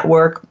Lifestyle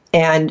Network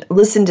and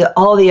listen to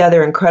all the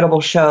other incredible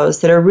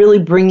shows that are really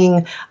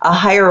bringing a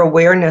higher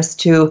awareness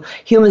to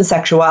human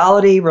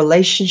sexuality,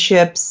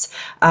 relationships,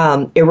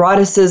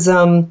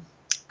 eroticism,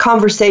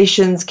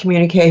 conversations,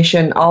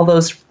 communication, all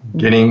those.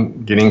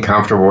 Getting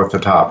comfortable with the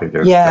topic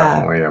is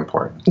definitely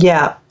important.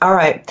 Yeah. All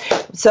right.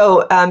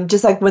 So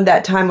just like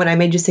that time when I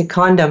made you say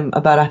condom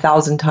about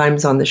 1,000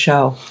 times on the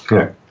show.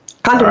 Yeah.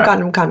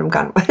 Condom.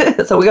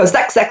 So we go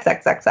sex.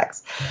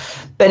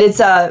 But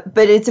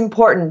it's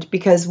important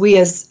because we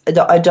as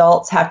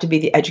adults have to be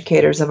the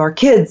educators of our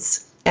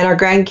kids and our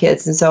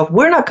grandkids. And so if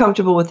we're not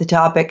comfortable with the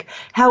topic,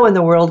 how in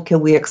the world can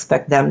we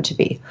expect them to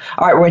be?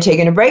 All right, we're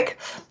taking a break.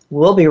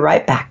 We'll be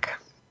right back.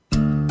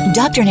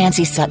 Dr.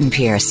 Nancy Sutton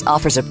Pierce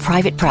offers a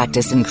private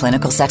practice in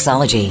clinical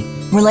sexology,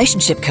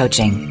 relationship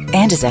coaching,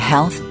 and is a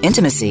health,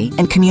 intimacy,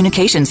 and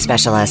communications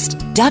specialist.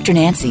 Dr.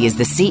 Nancy is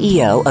the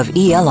CEO of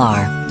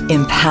ELR,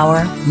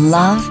 Empower,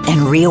 Love,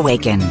 and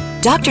Reawaken.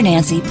 Dr.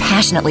 Nancy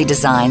passionately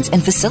designs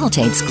and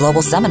facilitates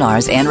global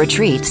seminars and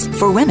retreats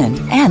for women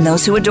and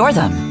those who adore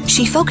them.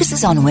 She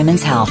focuses on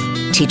women's health,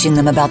 teaching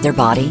them about their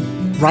body,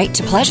 right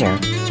to pleasure,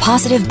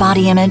 positive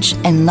body image,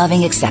 and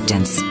loving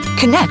acceptance.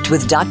 Connect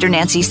with Dr.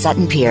 Nancy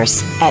Sutton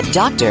Pierce at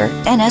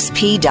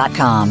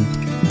drnsp.com.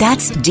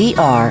 That's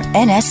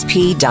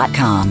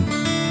drnsp.com.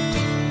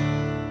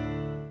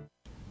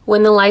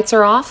 When the lights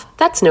are off,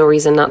 that's no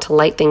reason not to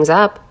light things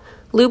up.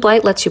 Lube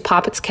Light lets you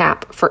pop its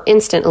cap for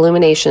instant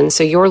illumination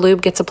so your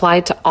lube gets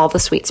applied to all the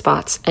sweet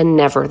spots and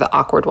never the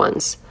awkward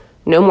ones.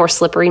 No more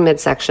slippery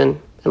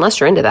midsection, unless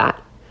you're into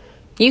that.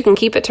 You can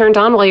keep it turned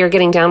on while you're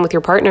getting down with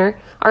your partner.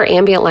 Our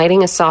ambient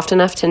lighting is soft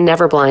enough to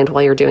never blind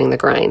while you're doing the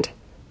grind.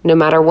 No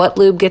matter what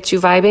lube gets you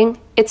vibing,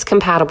 it's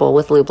compatible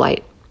with Lube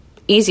Light.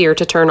 Easier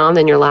to turn on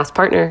than your last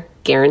partner,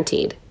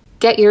 guaranteed.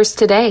 Get yours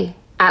today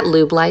at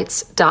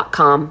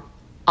lubelights.com.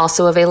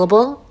 Also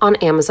available on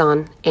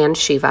Amazon and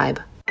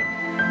SheVibe.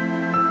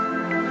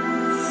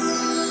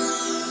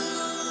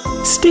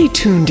 Stay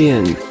tuned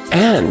in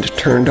and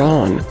turned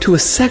on to a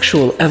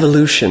sexual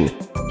evolution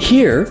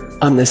here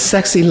on the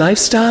Sexy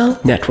Lifestyle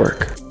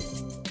Network.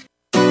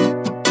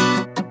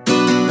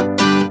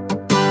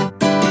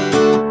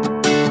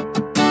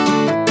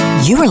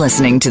 You are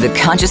listening to The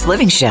Conscious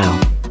Living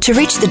Show. To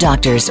reach the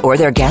doctors or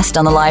their guest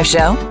on the live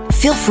show,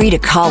 feel free to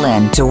call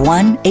in to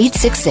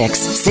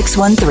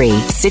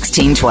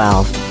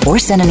 1-866-613-1612 or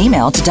send an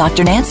email to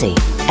Dr. Nancy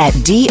at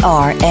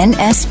drnsp.com.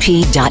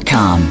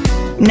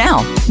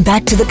 Now,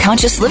 back to The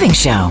Conscious Living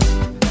Show.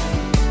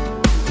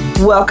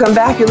 Welcome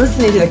back. You're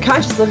listening to the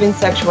Conscious Living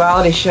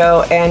Sexuality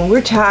Show, and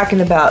we're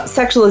talking about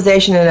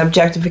sexualization and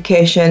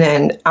objectification,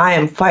 and I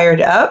am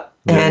fired up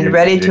and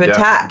ready to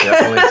attack.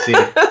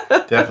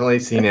 Definitely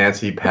see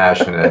Nancy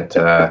passionate.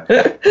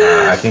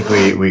 I think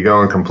we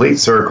go in complete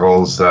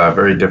circles,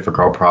 very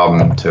difficult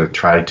problem to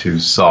try to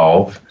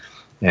solve,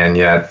 and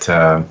yet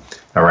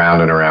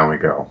around and around we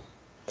go.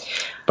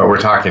 But we're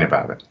talking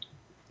about it.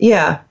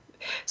 Yeah.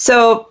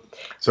 So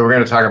we're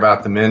going to talk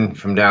about the men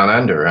from down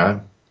under, huh?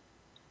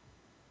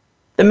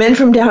 The men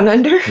from down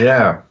under?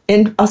 Yeah.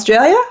 In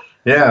Australia?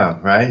 Yeah,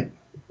 right.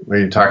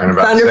 We're talking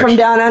about Thunder from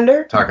down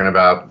under? Talking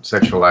about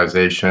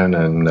sexualization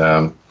and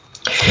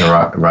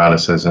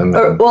eroticism.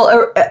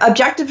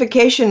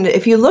 Objectification,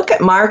 if you look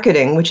at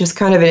marketing, which is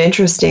kind of an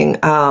interesting,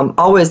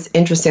 always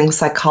interesting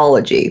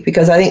psychology,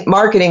 because I think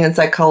marketing and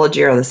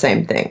psychology are the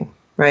same thing,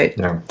 right?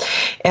 Yeah.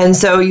 And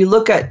so you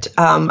look at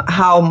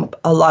how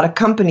a lot of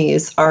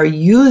companies are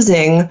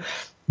using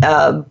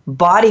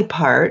body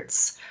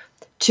parts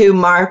to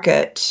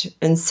market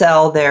and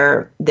sell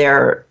their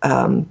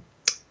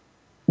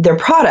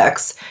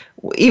products,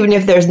 even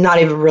if there's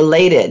not even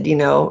related,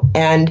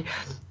 and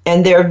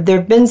there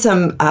have been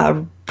some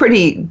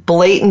pretty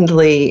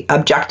blatantly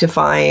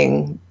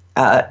objectifying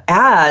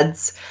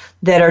ads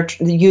that are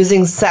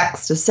using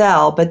sex to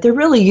sell, but they're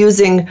really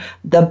using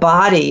the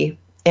body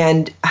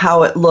and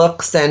how it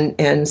looks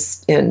and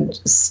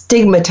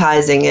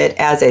stigmatizing it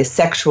as a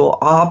sexual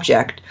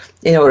object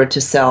in order to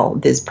sell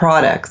these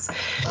products.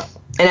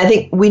 And I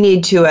think we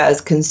need to,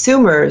 as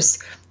consumers,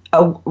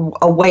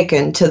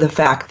 awaken to the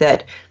fact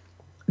that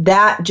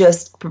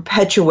just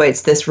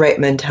perpetuates this rape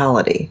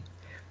mentality,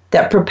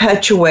 that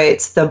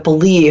perpetuates the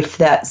belief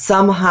that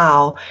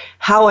somehow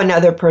how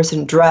another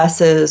person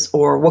dresses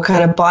or what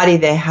kind of body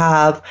they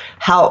have,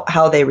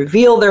 how they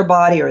reveal their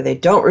body or they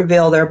don't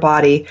reveal their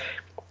body,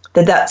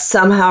 that's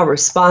somehow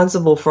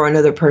responsible for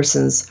another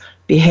person's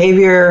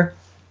behavior,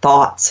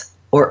 thoughts,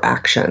 or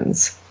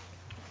actions.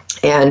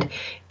 And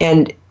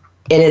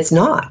it's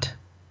not.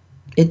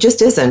 It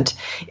just isn't.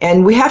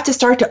 And we have to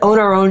start to own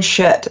our own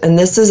shit. And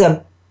this is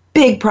a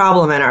big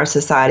problem in our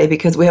society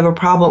because we have a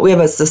problem. We have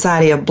a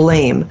society of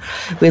blame.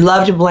 We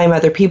love to blame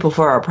other people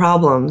for our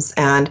problems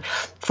and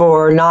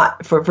for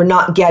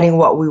not getting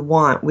what we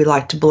want. We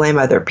like to blame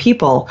other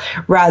people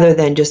rather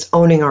than just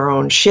owning our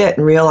own shit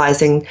and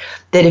realizing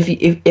that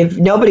if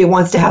nobody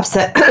wants to have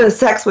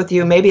sex with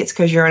you, maybe it's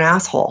because you're an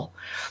asshole.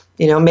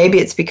 Maybe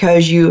it's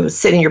because you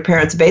sit in your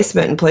parents'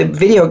 basement and play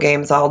video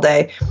games all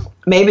day.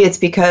 Maybe it's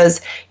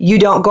because you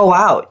don't go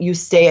out. You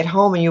stay at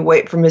home and you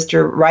wait for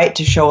Mr. Right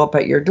to show up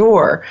at your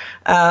door.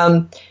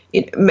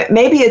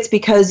 Maybe it's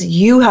because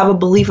you have a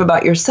belief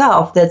about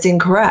yourself that's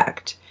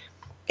incorrect.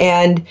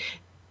 And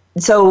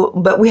so,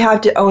 but we have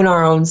to own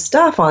our own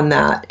stuff on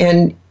that.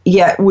 And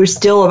yet we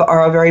still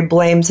are a very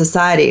blame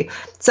society.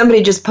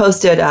 Somebody just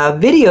posted a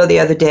video the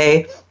other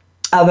day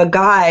of a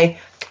guy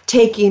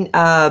taking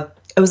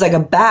it was like a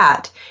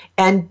bat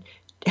and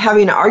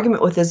having an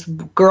argument with his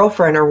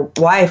girlfriend or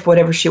wife,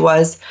 whatever she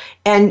was,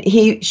 and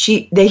he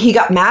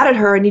got mad at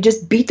her and he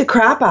just beat the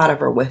crap out of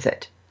her with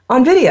it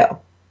on video.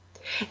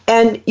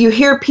 And you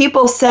hear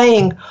people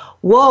saying,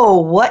 "Whoa,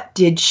 what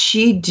did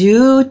she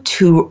do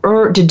to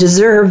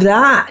deserve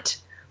that?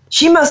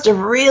 She must have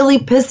really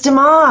pissed him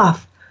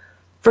off."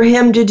 for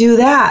him to do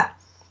that.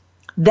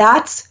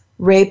 That's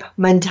rape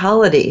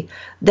mentality.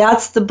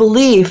 That's the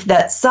belief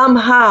that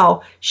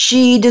somehow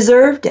she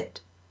deserved it.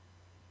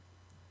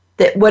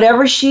 That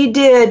whatever she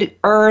did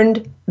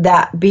earned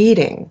that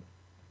beating.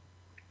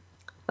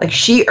 Like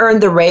she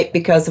earned the rape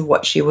because of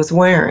what she was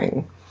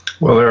wearing.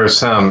 Well, there are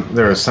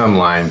some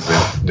lines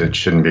that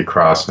shouldn't be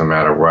crossed no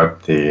matter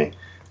what the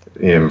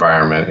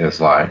environment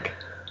is like.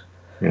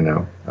 You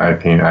know, I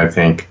think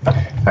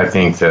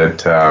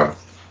that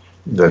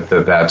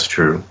that's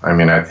true. I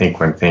mean, I think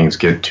when things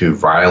get to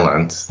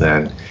violence,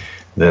 then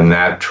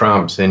that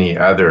trumps any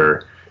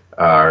other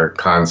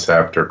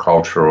concept or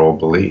cultural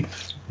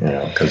belief. You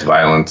know, because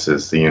violence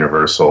is the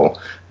universal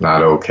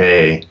not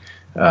okay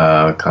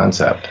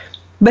concept.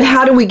 But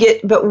how do we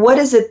get, but what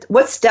is it,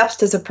 what steps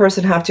does a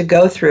person have to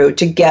go through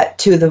to get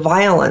to the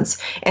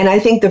violence? And I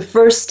think the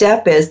first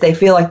step is they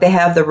feel like they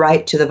have the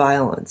right to the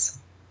violence.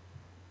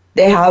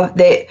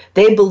 They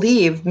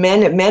believe,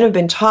 men have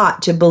been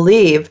taught to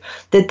believe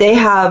that they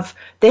have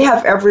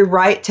every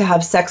right to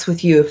have sex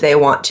with you if they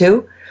want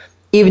to,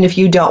 even if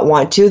you don't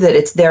want to, that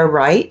it's their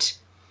right,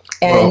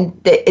 and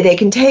they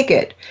can take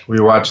it. We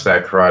watched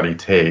that karate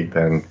tape,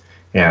 and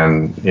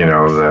you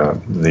know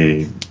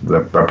the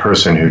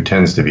person who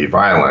tends to be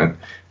violent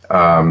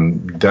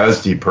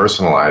does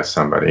depersonalize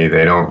somebody.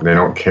 They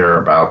don't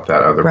care about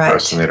that other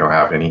person. They don't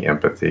have any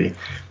empathy.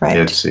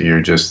 Right.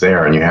 You're just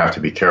there, and you have to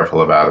be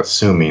careful about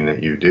assuming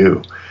that you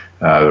do,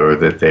 or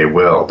that they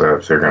will. That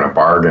if they're going to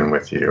bargain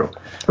with you,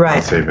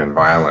 once they've been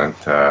violent,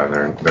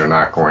 they're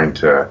not going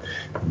to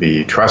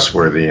be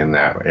trustworthy in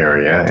that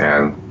area.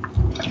 And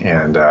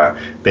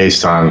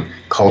based on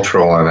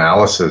cultural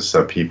analysis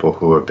of people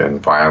who have been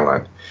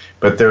violent.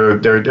 But there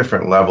are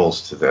different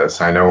levels to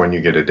this. I know when you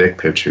get a dick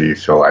picture, you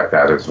feel like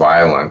that is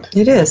violent.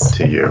 It is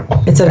to you.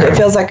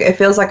 It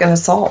feels like an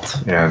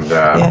assault. And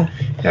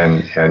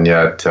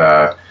yet,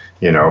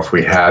 you know, if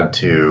we had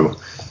to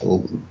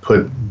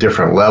put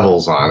different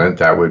levels on it,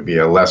 that would be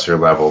a lesser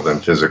level than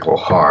physical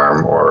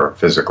harm or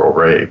physical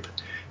rape.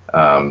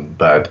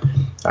 But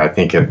I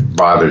think it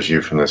bothers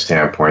you from the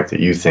standpoint that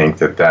you think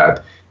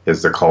that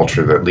is the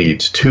culture that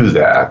leads to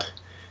that.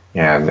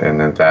 And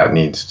that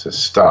needs to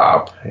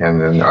stop. And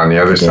then on the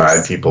other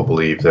side, people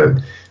believe that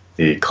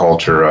the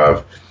culture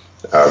of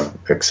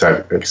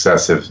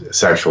excessive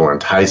sexual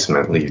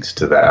enticement leads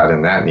to that,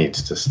 and that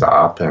needs to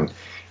stop. And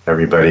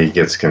everybody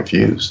gets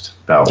confused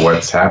about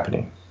what's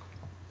happening.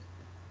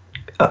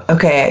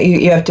 Okay,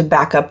 you have to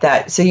back up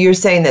that. So you're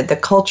saying that the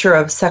culture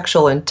of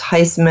sexual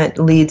enticement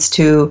leads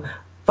to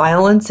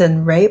violence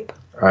and rape?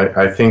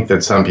 I think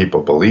that some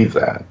people believe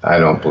that. I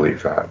don't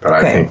believe that, but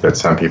I think that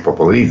some people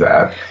believe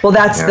that. Well,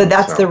 that's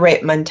the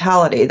rape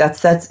mentality. That's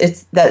kind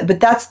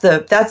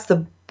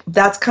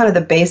of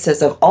the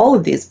basis of all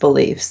of these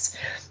beliefs,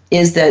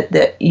 is that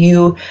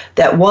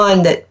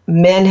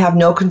men have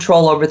no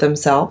control over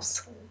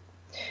themselves,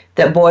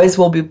 that boys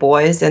will be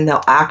boys and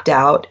they'll act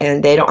out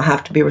and they don't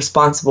have to be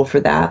responsible for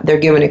that. They're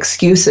given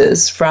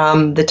excuses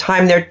from the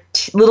time they're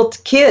little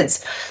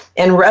kids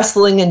and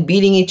wrestling and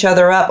beating each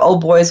other up. Oh,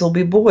 boys will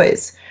be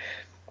boys.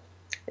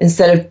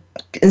 Instead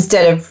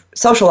of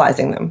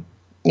socializing them,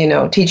 you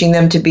know, teaching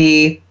them to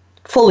be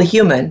fully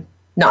human,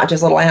 not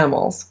just little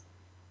animals.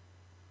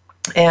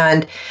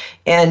 And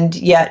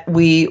yet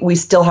we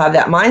still have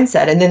that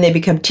mindset. And then they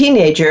become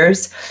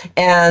teenagers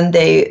and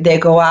they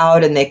go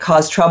out and they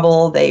cause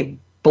trouble. They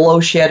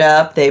blow shit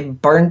up. They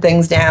burn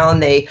things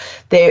down. They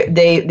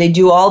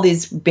do all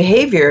these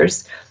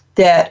behaviors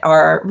that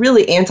are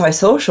really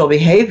antisocial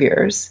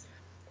behaviors.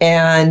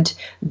 And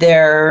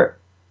they're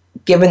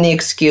given the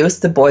excuse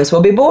the boys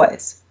will be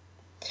boys.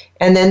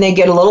 And then they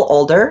get a little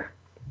older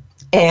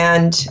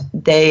and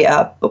they,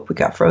 we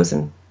got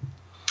frozen.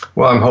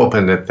 Well, I'm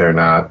hoping that they're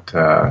not,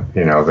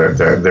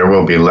 there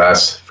will be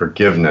less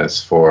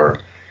forgiveness for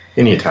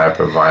any type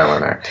of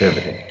violent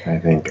activity. I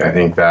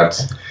think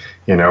that's,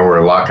 you know,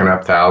 we're locking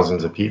up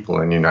thousands of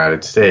people in the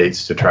United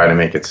States to try to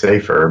make it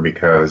safer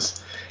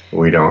because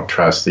we don't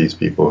trust these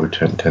people who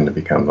tend to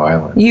become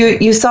violent.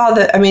 You saw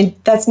that. I mean,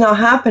 that's not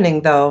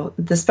happening though,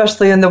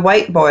 especially in the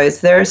white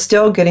boys. They're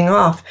still getting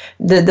off.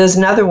 There's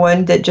another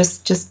one that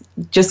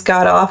just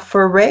got off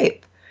for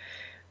rape.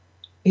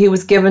 He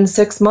was given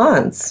 6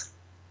 months.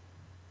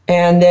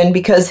 And then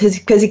because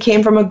he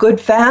came from a good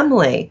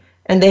family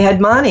and they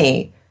had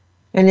money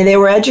and they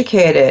were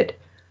educated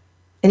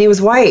and he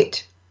was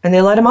white and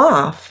they let him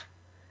off.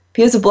 If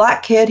he was a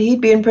black kid,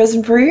 he'd be in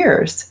prison for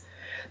years.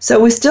 So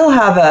we still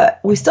have a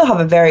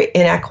very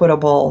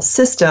inequitable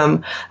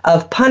system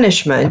of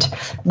punishment,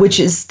 which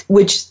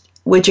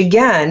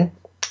again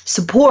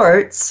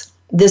supports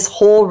this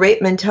whole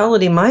rape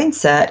mentality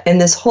mindset and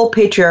this whole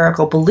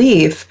patriarchal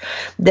belief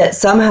that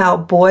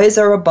somehow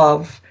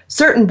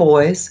certain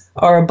boys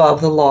are above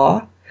the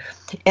law,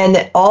 and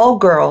that all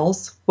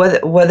girls,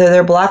 whether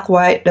they're black,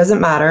 white, doesn't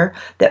matter,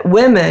 that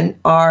women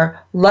are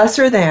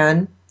lesser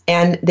than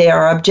and they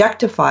are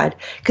objectified.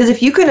 Because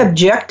if you can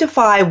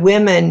objectify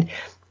women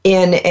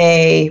in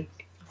a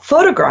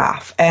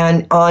photograph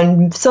and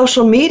on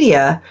social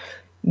media,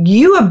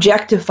 you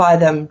objectify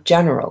them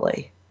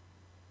generally.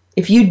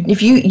 If you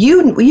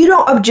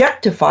don't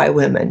objectify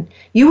women,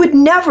 you would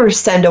never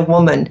send a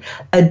woman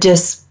a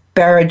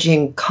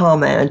disparaging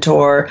comment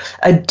or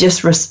a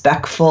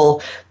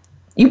disrespectful.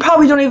 You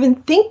probably don't even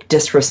think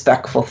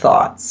disrespectful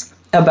thoughts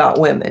about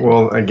women.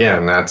 Well,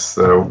 again, that's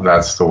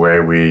the way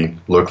we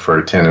look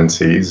for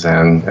tendencies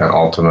and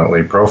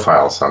ultimately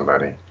profile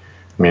somebody.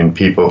 I mean,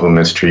 people who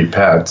mistreat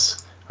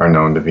pets are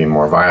known to be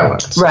more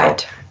violent.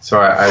 Right.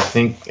 So I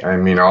think,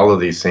 all of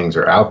these things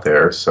are out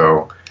there.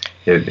 So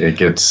it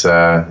gets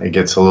a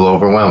little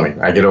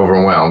overwhelming. I get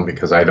overwhelmed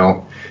because I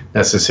don't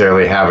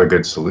necessarily have a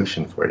good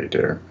solution for you,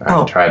 dear.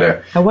 I try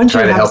to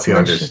help you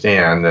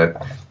understand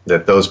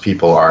that those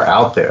people are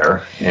out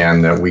there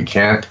and that we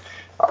can't.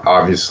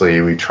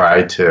 Obviously, we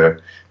try to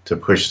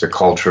push the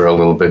culture a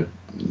little bit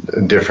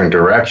different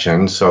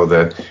direction so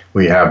that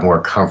we have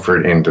more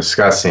comfort in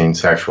discussing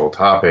sexual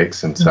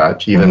topics and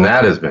such. Even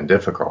that has been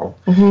difficult.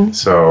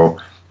 So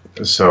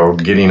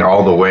getting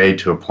all the way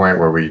to a point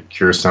where we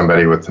cure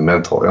somebody with a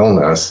mental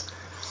illness,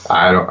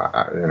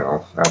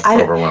 that's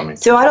overwhelming.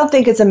 So I don't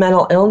think it's a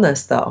mental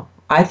illness, though.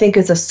 I think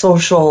it's a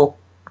social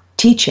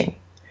teaching.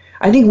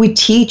 I think we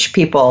teach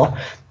people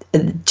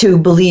to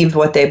believe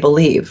what they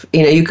believe.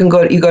 You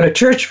go to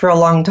church for a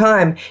long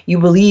time, you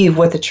believe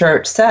what the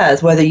church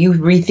says, whether you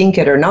rethink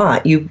it or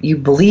not, you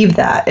believe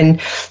that.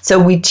 And so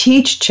we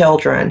teach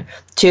children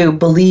to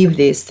believe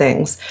these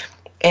things.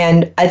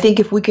 And I think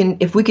if we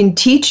can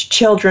teach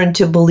children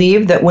to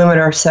believe that women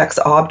are sex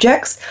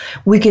objects,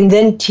 we can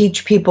then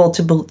teach people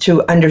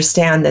to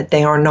understand that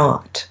they are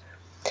not.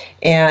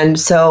 And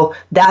so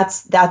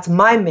that's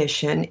my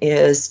mission,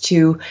 is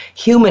to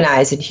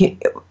humanize and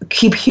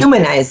keep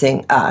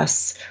humanizing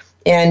us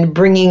and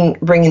bringing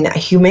that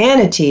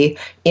humanity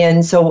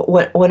in. So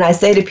when I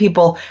say to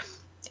people,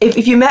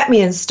 if you met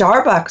me in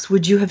Starbucks,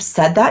 would you have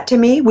said that to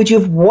me? Would you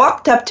have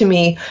walked up to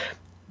me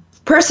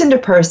person to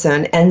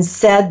person and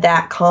said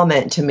that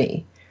comment to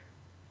me?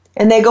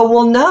 And they go,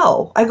 well,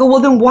 no. I go,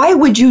 well, then why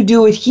would you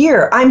do it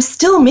here? I'm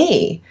still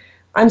me.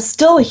 I'm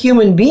still a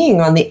human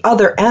being on the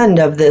other end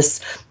of this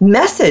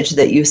message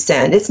that you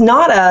send. It's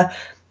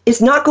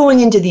not going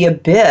into the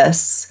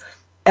abyss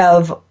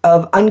of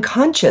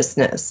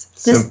unconsciousness.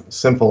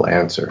 Simple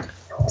answer.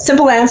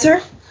 Simple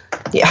answer?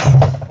 Yeah.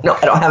 No,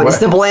 I don't have any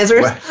simple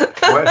answers.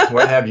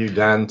 What have you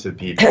done to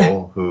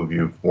people who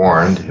you've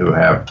warned, who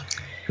have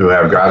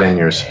got in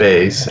your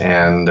space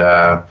and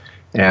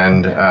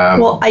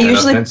well, I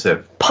usually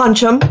offensive?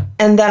 Punch them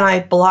and then I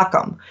block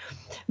them.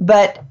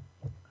 But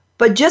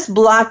just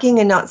blocking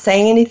and not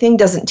saying anything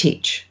doesn't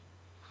teach.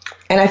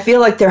 And I feel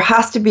like there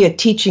has to be a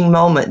teaching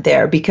moment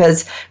there,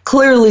 because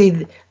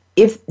clearly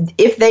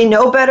if they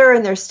know better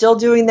and they're still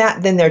doing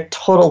that, then they're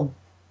total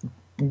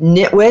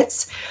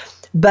nitwits.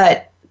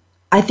 But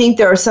I think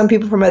there are some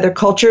people from other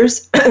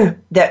cultures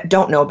that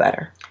don't know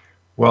better.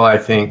 Well, I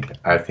think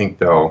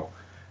though,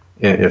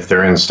 if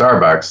they're in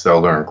Starbucks, they'll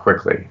learn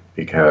quickly,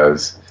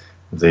 because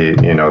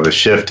the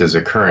shift is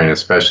occurring,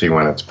 especially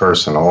when it's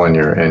personal and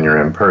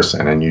you're in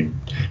person, and you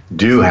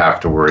do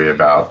have to worry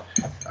about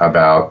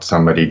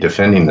somebody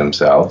defending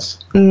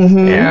themselves,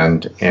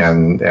 and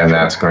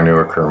that's going to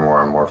occur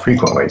more and more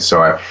frequently.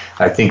 So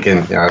I think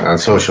on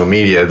social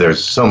media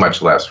there's so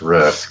much less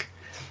risk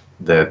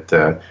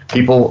that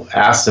people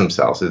ask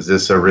themselves, is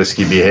this a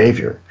risky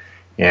behavior?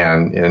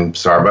 And in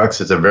Starbucks,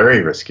 it's a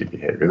very risky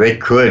behavior. They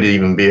could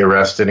even be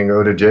arrested and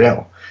go to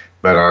jail.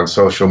 But on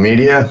social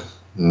media,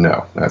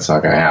 no, that's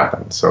not going to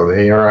happen. So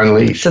they are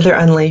unleashed. So they're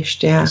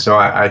unleashed, yeah. So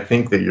I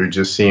think that you're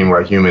just seeing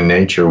what human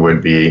nature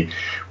would be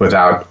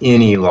without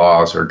any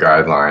laws or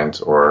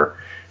guidelines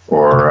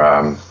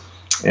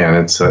and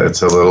it's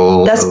a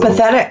little... That's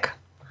pathetic.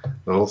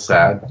 A little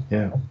sad,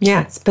 yeah.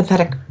 Yeah, it's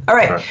pathetic. All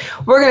right.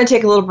 We're going to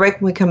take a little break.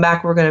 When we come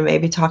back, we're going to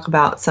maybe talk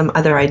about some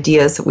other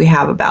ideas that we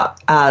have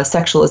about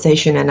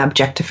sexualization and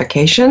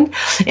objectification.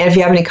 And if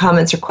you have any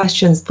comments or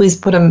questions, please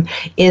put them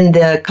in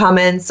the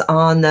comments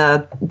on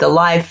the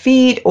live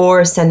feed,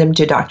 or send them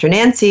to Dr.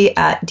 Nancy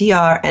at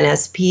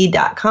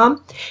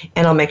drnsp.com,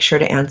 and I'll make sure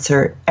to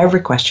answer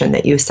every question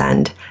that you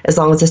send, as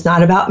long as it's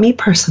not about me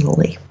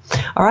personally.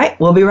 All right,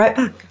 we'll be right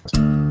back.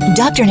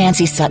 Dr.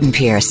 Nancy Sutton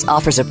Pierce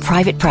offers a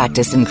private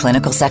practice in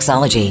clinical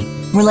sexology,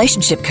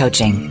 relationship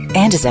coaching,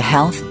 and is a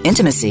health,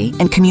 intimacy,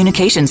 and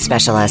communication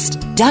specialist.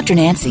 Dr.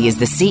 Nancy is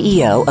the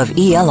CEO of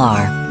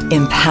ELR,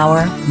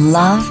 Empower,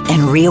 Love,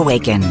 and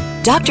Reawaken.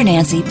 Dr.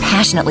 Nancy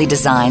passionately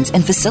designs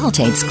and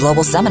facilitates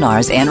global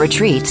seminars and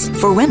retreats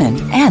for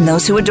women and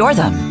those who adore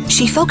them.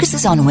 She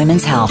focuses on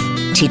women's health,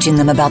 teaching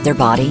them about their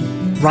body,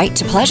 right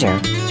to pleasure,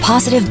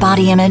 positive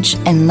body image,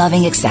 and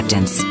loving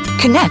acceptance.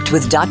 Connect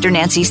with Dr.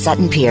 Nancy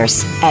Sutton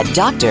Pierce at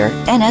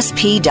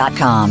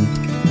drnsp.com.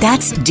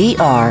 That's drnsp.com.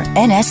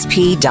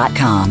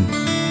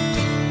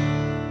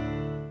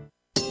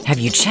 Have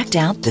you checked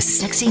out the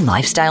Sexy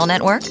Lifestyle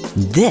Network?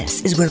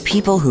 This is where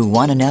people who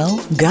want to know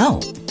go.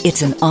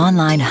 It's an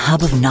online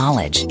hub of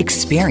knowledge,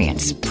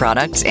 experience,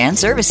 products, and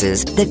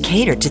services that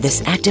cater to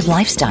this active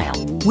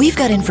lifestyle. We've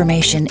got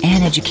information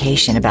and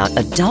education about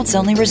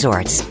adults-only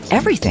resorts,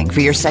 everything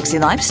for your sexy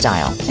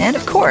lifestyle, and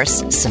of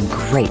course, some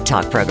great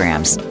talk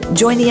programs.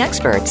 Join the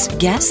experts,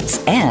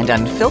 guests, and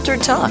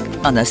unfiltered talk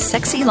on the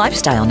Sexy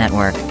Lifestyle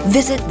Network.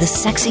 Visit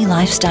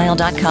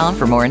thesexylifestyle.com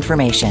for more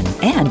information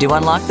and to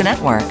unlock the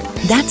network.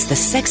 That's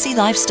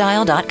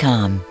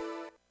thesexylifestyle.com.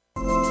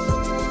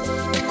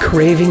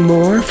 Craving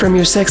more from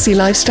your sexy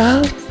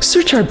lifestyle?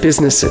 Search our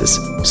businesses,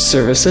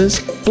 services,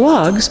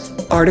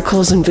 blogs,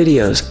 articles, and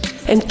videos,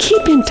 and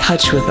keep in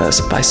touch with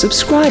us by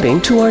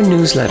subscribing to our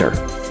newsletter,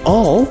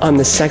 all on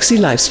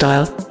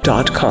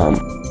thesexylifestyle.com.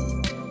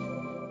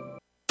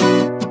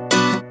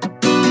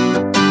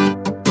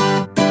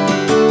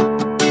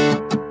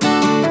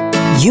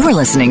 You are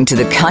listening to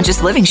The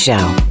Conscious Living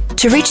Show.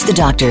 To reach the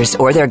doctors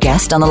or their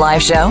guest on the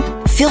live show,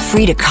 feel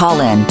free to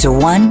call in to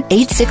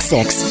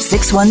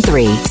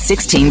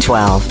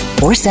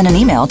 1-866-613-1612 or send an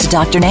email to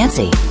Dr.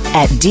 Nancy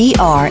at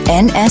drnsp.com.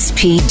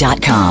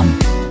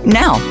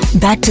 Now,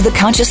 back to The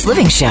Conscious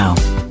Living Show.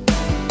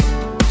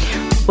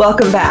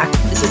 Welcome back.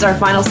 This is our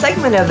final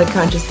segment of the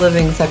Conscious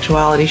Living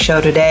Sexuality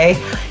Show today.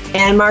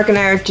 And Mark and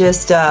I are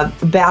just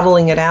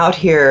battling it out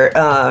here,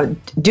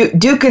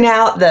 duking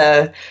out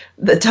the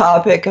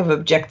topic of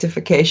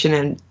objectification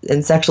and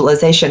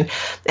sexualization.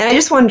 And I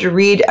just wanted to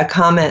read a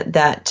comment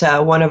that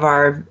one of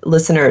our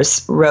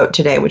listeners wrote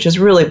today, which is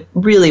really,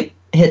 really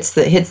hits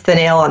the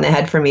nail on the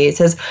head for me. It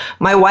says,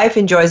 "My wife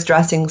enjoys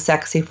dressing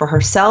sexy for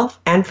herself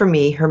and for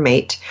me, her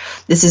mate.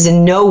 This is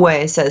in no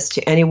way says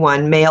to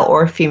anyone, male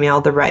or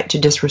female, the right to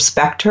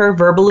disrespect her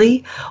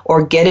verbally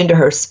or get into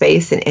her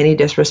space in any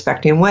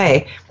disrespecting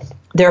way.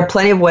 There are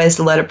plenty of ways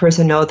to let a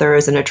person know there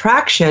is an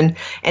attraction,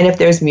 and if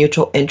there's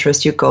mutual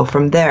interest, you go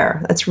from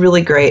there." That's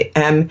really great.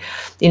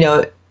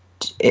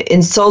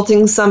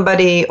 Insulting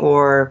somebody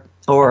or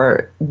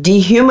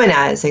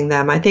dehumanizing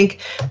them, I think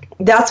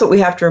that's what we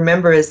have to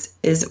remember is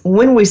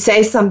when we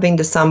say something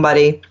to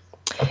somebody,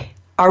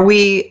 are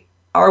we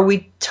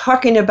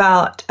talking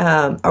about,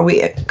 are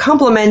we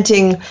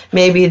complimenting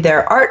maybe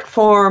their art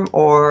form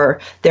or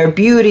their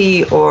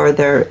beauty or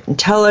their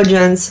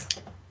intelligence?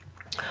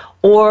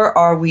 Or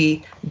are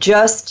we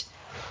just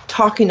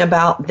talking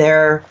about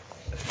their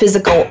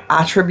physical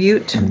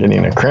attribute? I'm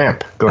getting a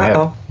cramp. Go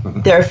ahead.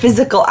 Their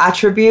physical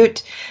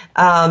attribute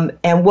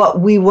and what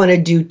we want to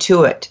do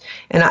to it.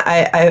 And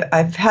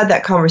I've had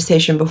that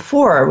conversation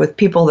before with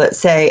people that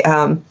say,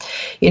 I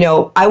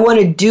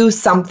want to do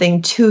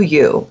something to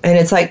you. And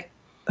it's like,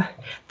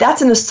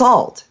 that's an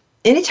assault.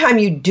 Anytime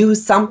you do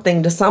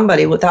something to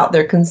somebody without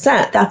their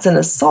consent, that's an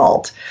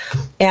assault.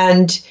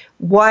 And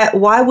why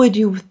would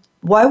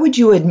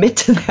you admit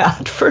to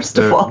that, first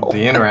of all?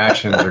 The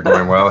interactions are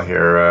going well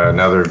here.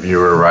 Another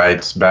viewer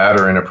writes, bad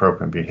or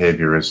inappropriate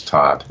behavior is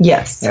taught.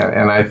 Yes.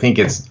 And I think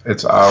it's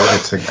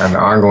an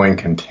ongoing,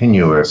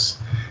 continuous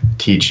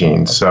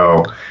teaching.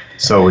 So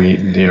we,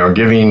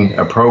 giving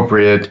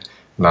appropriate,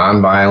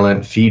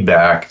 nonviolent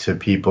feedback to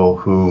people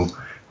who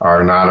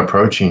are not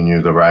approaching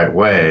you the right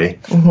way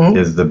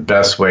is the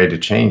best way to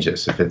change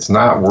this. If it's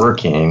not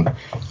working,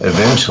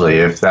 eventually,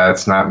 if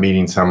that's not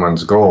meeting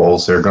someone's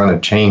goals, they're going to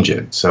change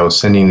it. So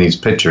sending these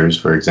pictures,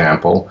 for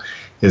example,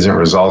 isn't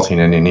resulting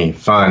in any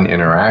fun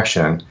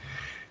interaction.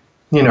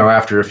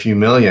 After a few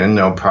million,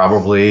 they'll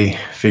probably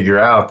figure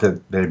out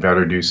that they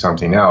better do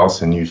something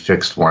else, and you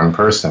fixed one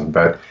person.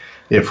 But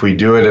if we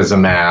do it as a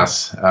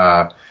mass,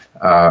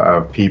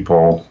 of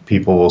people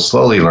will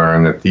slowly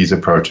learn that these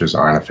approaches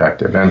aren't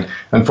effective. And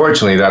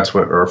unfortunately,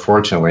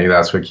 fortunately,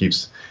 that's what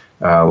keeps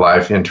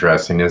life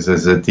interesting is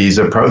that these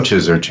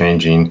approaches are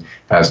changing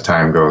as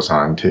time goes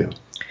on too.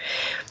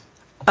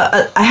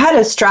 I had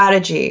a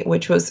strategy,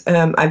 which was,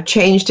 I've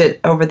changed it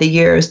over the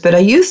years, but I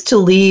used to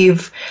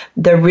leave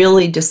the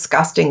really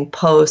disgusting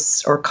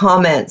posts or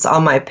comments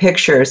on my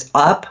pictures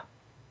up.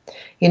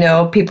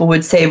 People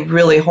would say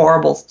really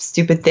horrible,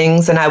 stupid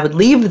things, and I would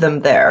leave them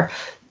there,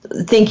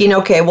 thinking,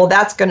 okay, well,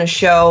 that's going to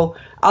show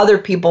other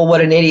people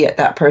what an idiot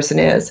that person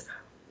is.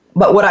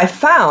 But what I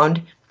found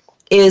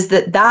is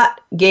that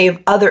gave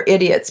other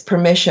idiots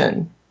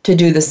permission to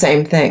do the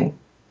same thing.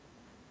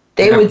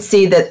 They would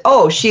see that,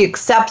 oh, she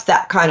accepts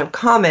that kind of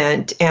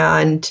comment,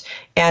 and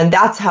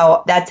that's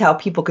how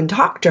people can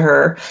talk to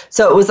her.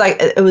 So it was like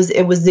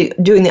it was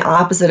doing the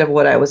opposite of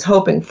what I was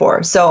hoping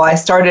for. So I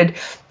started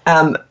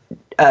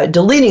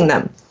deleting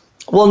them.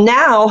 Well,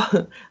 now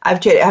I've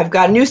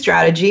got a new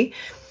strategy.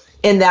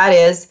 And that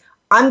is,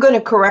 I'm going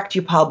to correct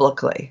you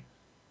publicly.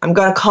 I'm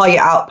going to call you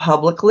out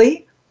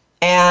publicly,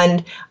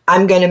 and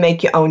I'm going to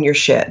make you own your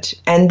shit.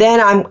 And then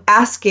I'm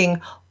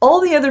asking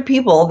all the other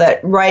people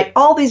that write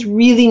all these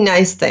really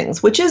nice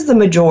things, which is the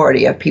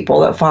majority of people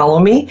that follow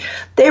me.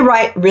 They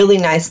write really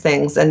nice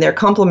things, and they're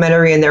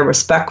complimentary and they're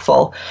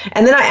respectful.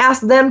 And then I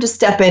ask them to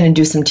step in and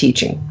do some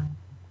teaching.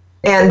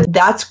 And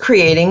that's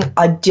creating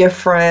a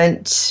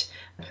different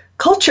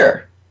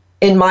culture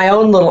in my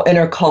own little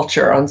inner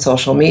culture on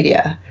social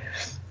media.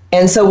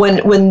 And so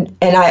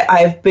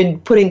I've been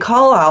putting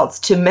call outs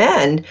to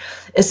men,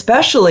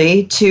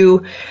 especially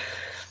to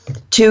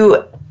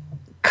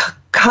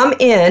come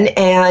in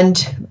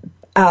and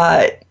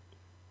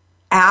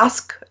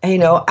ask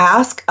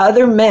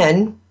other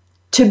men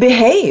to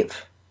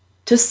behave,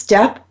 to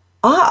step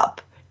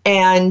up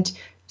and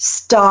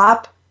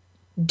stop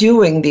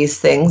doing these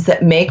things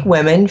that make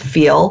women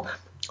feel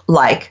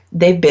like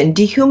they've been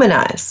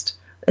dehumanized.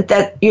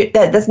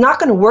 That's not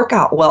going to work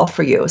out well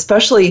for you,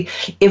 especially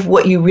if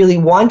what you really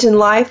want in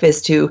life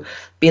is to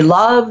be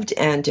loved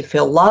and to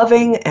feel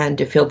loving and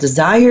to feel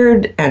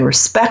desired and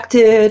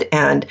respected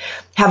and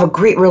have a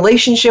great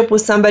relationship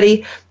with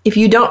somebody. If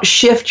you don't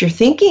shift your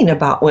thinking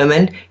about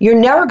women, you're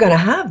never going to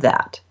have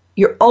that.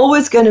 You're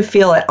always going to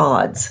feel at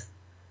odds.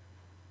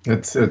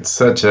 It's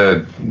such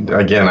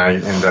again, I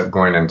end up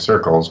going in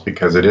circles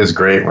because it is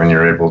great when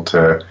you're able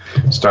to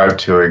start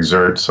to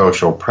exert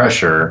social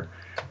pressure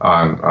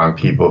on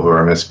people who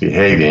are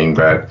misbehaving,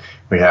 but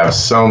we have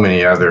so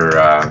many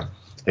other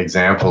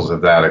examples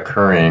of that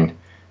occurring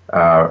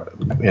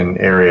in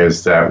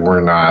areas that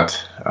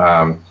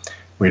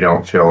we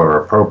don't feel are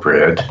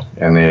appropriate,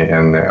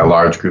 and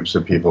large groups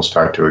of people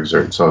start to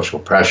exert social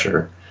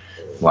pressure,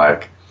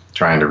 like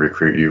trying to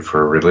recruit you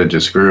for a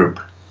religious group,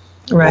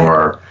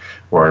 right,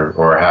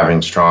 or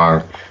having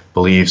strong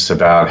beliefs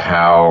about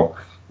how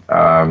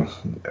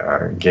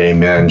gay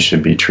men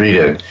should be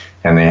treated,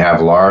 and they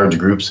have large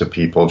groups of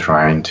people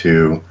trying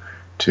to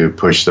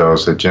push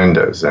those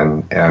agendas.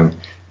 And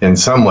in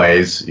some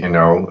ways,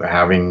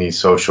 having these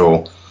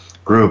social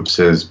groups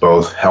is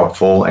both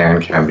helpful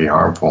and can be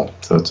harmful.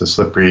 So it's a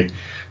slippery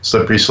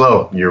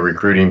slope. You're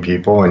recruiting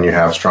people and you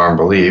have strong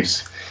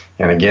beliefs.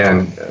 And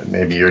again,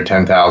 maybe your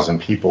 10,000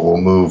 people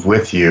will move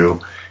with you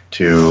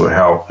to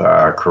help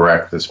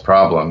correct this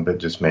problem, but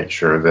just make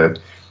sure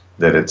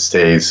that it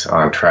stays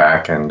on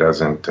track and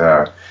doesn't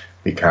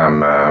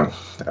become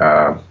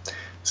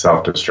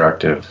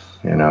self-destructive.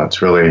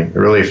 It's really,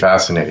 really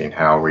fascinating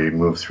how we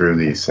move through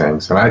these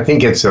things. And I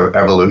think it's an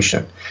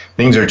evolution.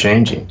 Things are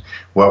changing.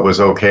 What was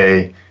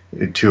okay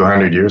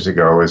 200 years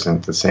ago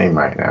isn't the same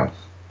right now.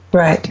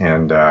 Right.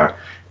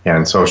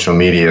 And social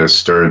media has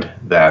stirred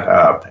that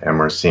up, and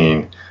we're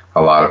seeing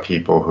a lot of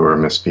people who are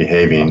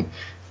misbehaving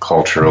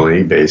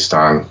culturally based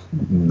on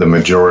the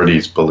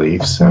majority's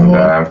beliefs,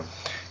 and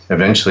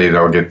eventually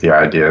they'll get the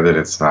idea that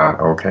it's not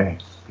okay,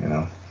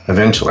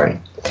 eventually.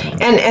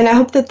 And I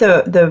hope that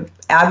the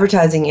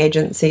advertising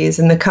agencies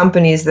and the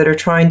companies that are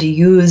trying to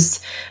use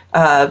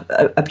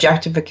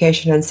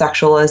objectification and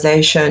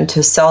sexualization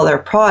to sell their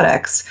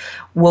products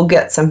will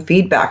get some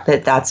feedback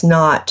that that's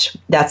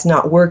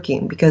not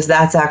working, because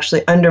that's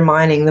actually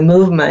undermining the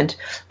movement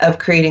of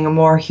creating a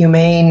more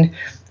humane,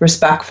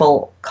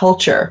 respectful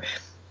culture.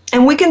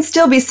 And we can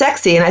still be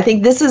sexy. And I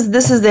think this is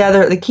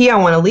the key I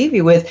want to leave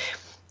you with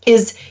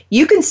is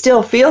you can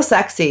still feel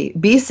sexy,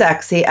 be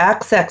sexy,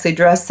 act sexy,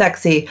 dress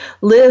sexy,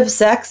 live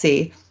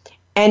sexy,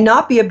 and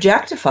not be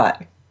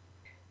objectified.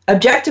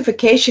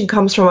 Objectification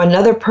comes from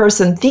another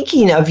person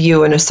thinking of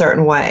you in a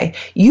certain way.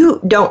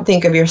 You don't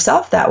think of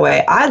yourself that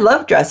way. I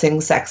love dressing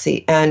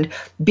sexy and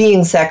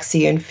being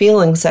sexy and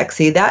feeling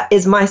sexy. That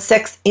is my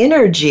sex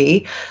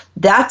energy.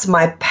 That's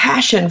my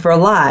passion for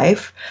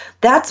life.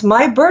 That's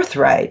my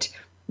birthright.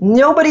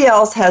 Nobody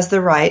else has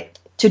the right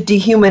to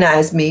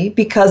dehumanize me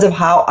because of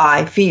how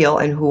I feel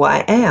and who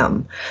I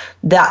am.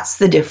 That's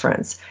the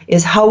difference,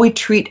 is how we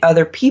treat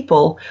other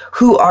people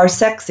who are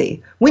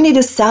sexy. We need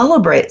to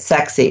celebrate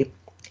sexy.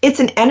 It's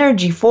an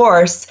energy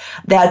force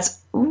that's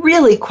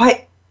really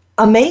quite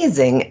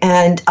amazing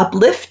and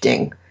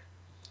uplifting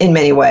in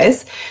many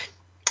ways.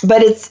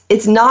 But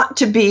it's not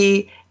to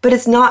be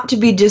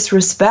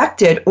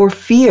disrespected or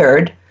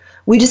feared.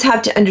 We just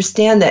have to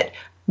understand that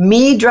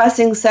me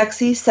dressing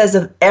sexy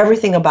says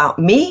everything about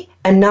me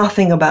and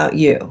nothing about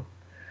you.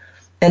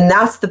 And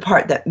that's the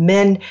part that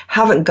men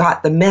haven't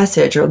got the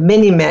message, or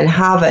many men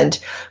haven't,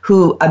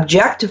 who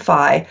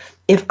objectify,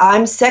 if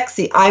I'm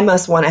sexy, I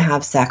must want to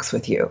have sex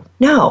with you.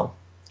 No.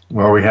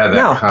 Well, we had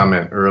that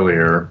comment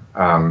earlier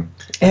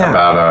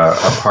about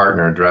a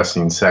partner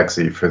dressing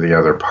sexy for the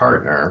other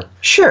partner.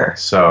 Sure.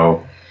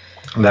 So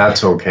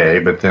that's okay,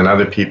 but then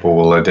other people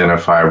will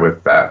identify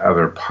with that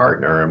other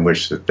partner and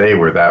wish that they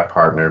were that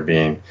partner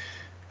being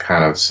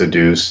kind of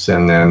seduced,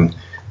 and then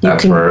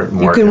that's where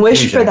more you can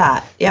wish for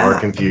that. Yeah. More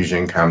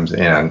confusion comes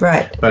in.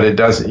 Right. But it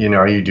does,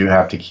 you do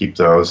have to keep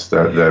those,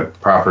 the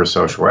proper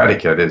social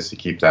etiquette is to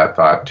keep that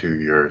thought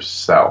to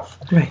yourself.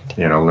 Right.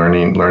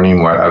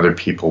 Learning what other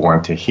people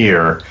want to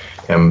hear,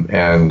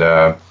 and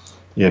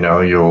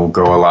you'll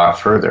go a lot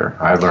further.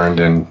 I learned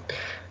in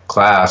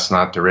class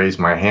not to raise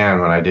my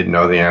hand when I didn't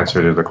know the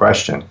answer to the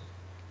question.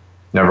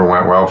 Never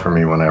went well for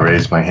me when I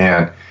raised my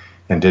hand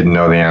and didn't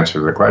know the answer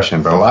to the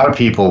question. But a lot of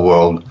people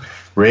will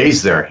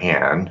raise their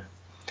hand,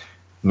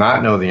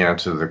 not know the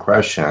answer to the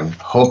question,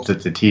 hope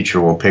that the teacher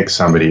will pick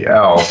somebody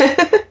else,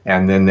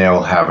 and then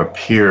they'll have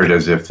appeared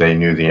as if they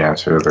knew the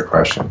answer to the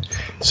question.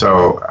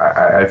 So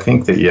I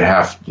think that you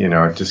have,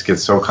 it just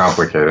gets so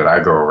complicated.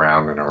 I go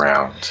around and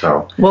around.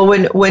 So well,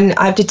 when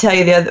I have to tell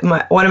you,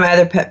 one of my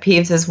other pet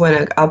peeves is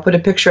when I'll put a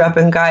picture up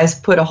and guys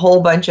put a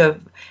whole bunch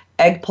of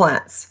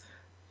eggplants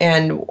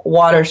and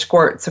water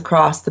squirts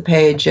across the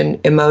page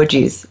and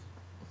emojis.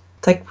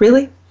 It's like,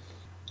 really?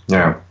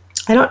 Yeah.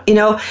 I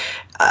don't,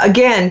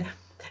 again,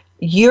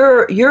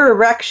 your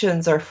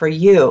erections are for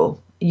you.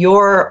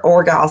 Your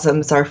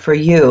orgasms are for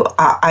you.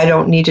 I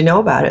don't need to know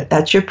about it.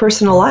 That's your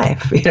personal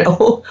life.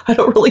 I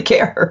don't really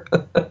care.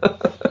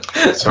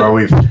 So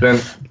we've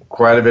spent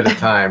quite a bit of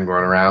time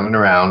going around and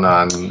around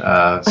on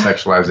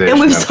sexualization. And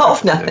we've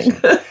solved nothing.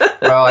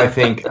 Well, I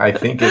think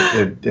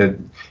it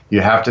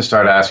you have to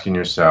start asking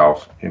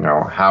yourself,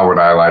 how would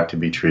I like to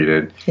be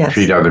treated? Yes.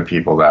 Treat other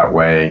people that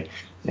way,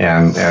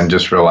 and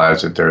just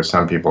realize that there are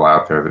some people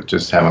out there that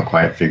just haven't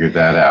quite figured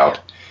that out.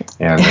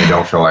 And they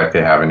don't feel like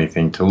they have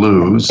anything to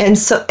lose. And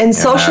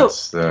social,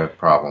 that's the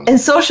problem. And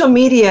social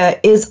media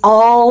is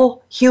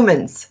all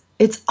humans.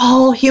 It's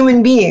all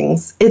human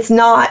beings. It's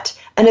not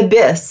an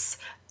abyss.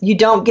 You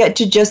don't get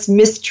to just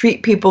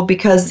mistreat people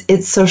because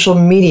it's social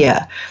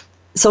media.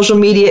 Social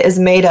media is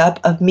made up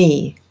of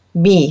me,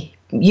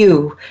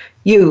 you.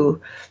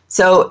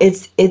 So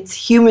it's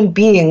human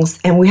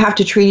beings, and we have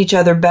to treat each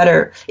other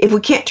better. If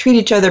we can't treat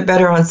each other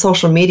better on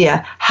social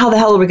media, how the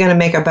hell are we going to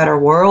make a better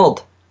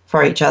world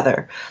for each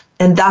other?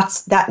 And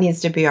that needs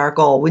to be our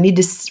goal. We need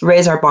to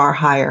raise our bar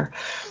higher.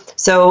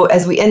 So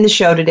as we end the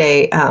show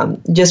today,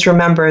 just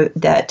remember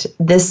that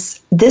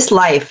this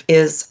life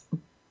is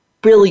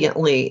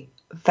brilliantly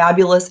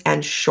fabulous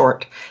and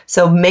short.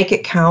 So make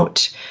it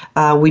count.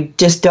 We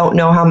just don't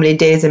know how many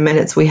days and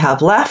minutes we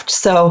have left.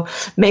 So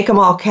make them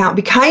all count.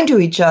 Be kind to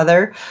each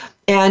other.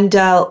 And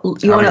how are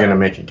we going to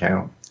make it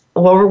count?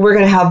 Well, we're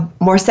going to have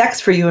more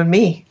sex for you and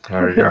me.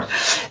 There you go.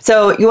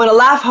 So you want to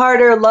laugh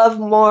harder, love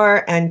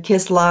more, and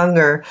kiss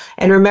longer.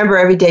 And remember,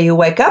 every day you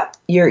wake up,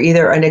 you're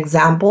either an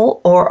example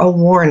or a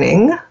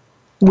warning.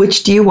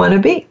 Which do you want to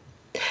be?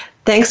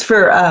 Thanks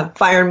for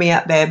firing me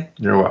up, babe.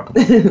 You're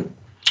welcome.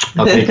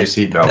 I'll take your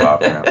seatbelt off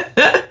now.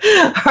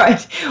 All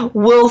right.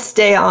 We'll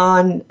stay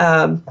on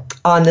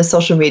the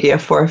social media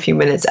for a few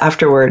minutes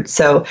afterwards.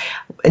 So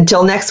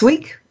until next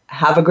week,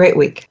 have a great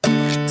week.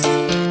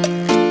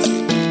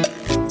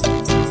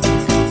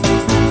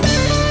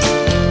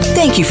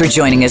 Thank you for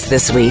joining us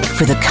this week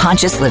for the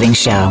Conscious Living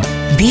Show.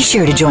 Be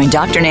sure to join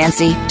Dr.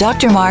 Nancy,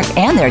 Dr. Mark,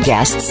 and their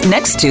guests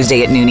next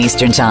Tuesday at noon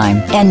Eastern Time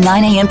and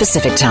 9 a.m.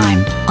 Pacific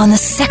Time on the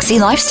Sexy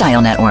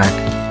Lifestyle Network.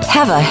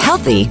 Have a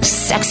healthy,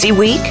 sexy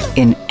week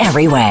in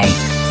every way.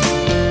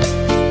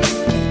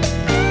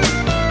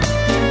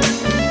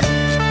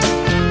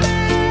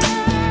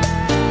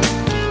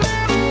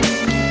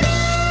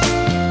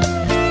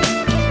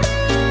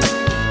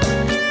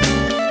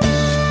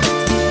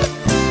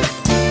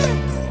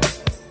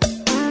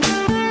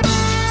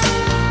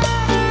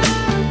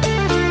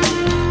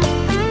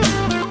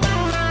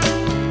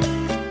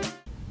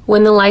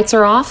 When the lights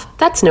are off,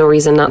 that's no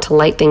reason not to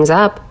light things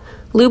up.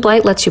 Lube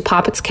Light lets you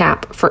pop its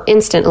cap for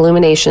instant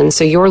illumination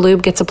so your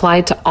lube gets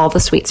applied to all the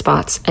sweet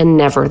spots and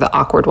never the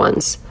awkward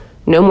ones.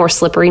 No more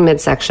slippery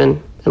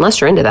midsection, unless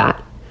you're into that.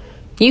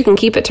 You can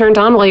keep it turned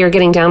on while you're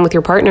getting down with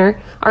your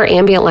partner. Our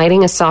ambient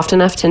lighting is soft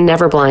enough to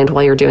never blind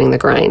while you're doing the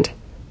grind.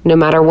 No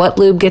matter what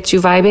lube gets you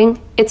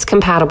vibing, it's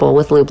compatible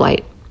with Lube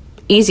Light.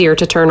 Easier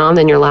to turn on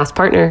than your last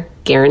partner,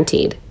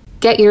 guaranteed.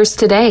 Get yours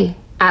today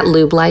at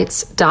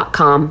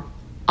lubelights.com.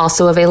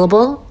 Also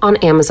available on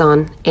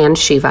Amazon and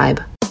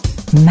SheVibe.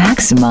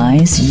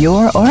 Maximize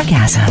your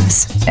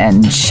orgasms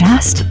and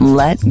just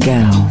let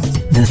go.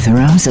 The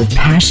Throes of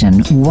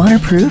Passion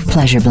waterproof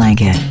pleasure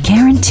blanket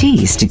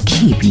guarantees to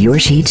keep your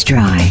sheets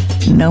dry,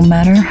 no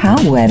matter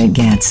how wet it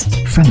gets.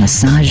 From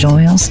massage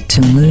oils to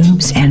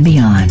lubes and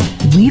beyond,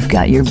 we've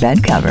got your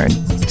bed covered.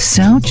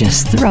 So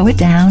just throw it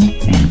down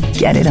and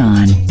get it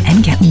on,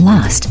 and get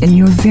lost in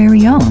your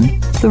very own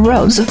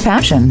Throes of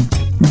Passion.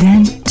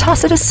 Then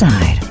toss it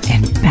aside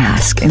and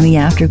bask in the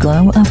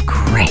afterglow of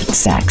great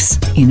sex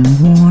in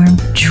warm,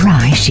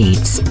 dry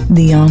sheets.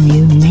 The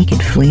all-new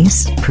Naked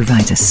Fleece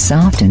provides a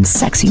soft and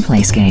sexy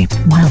playscape,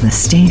 while the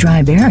Stay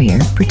Dry barrier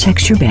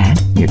protects your bed,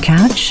 your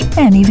couch,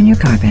 and even your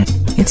carpet.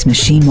 It's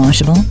machine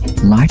washable,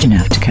 large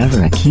enough to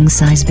cover a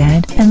king-size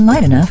bed, and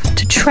light enough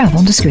to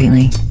travel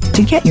discreetly.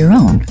 To get your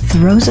own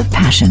Throes of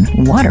Passion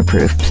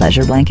waterproof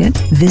pleasure blanket,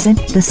 visit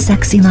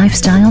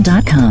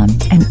thesexylifestyle.com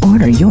and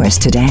order yours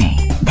today.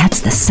 That's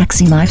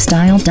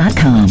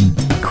thesexylifestyle.com.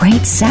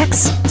 Great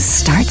sex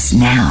starts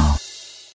now.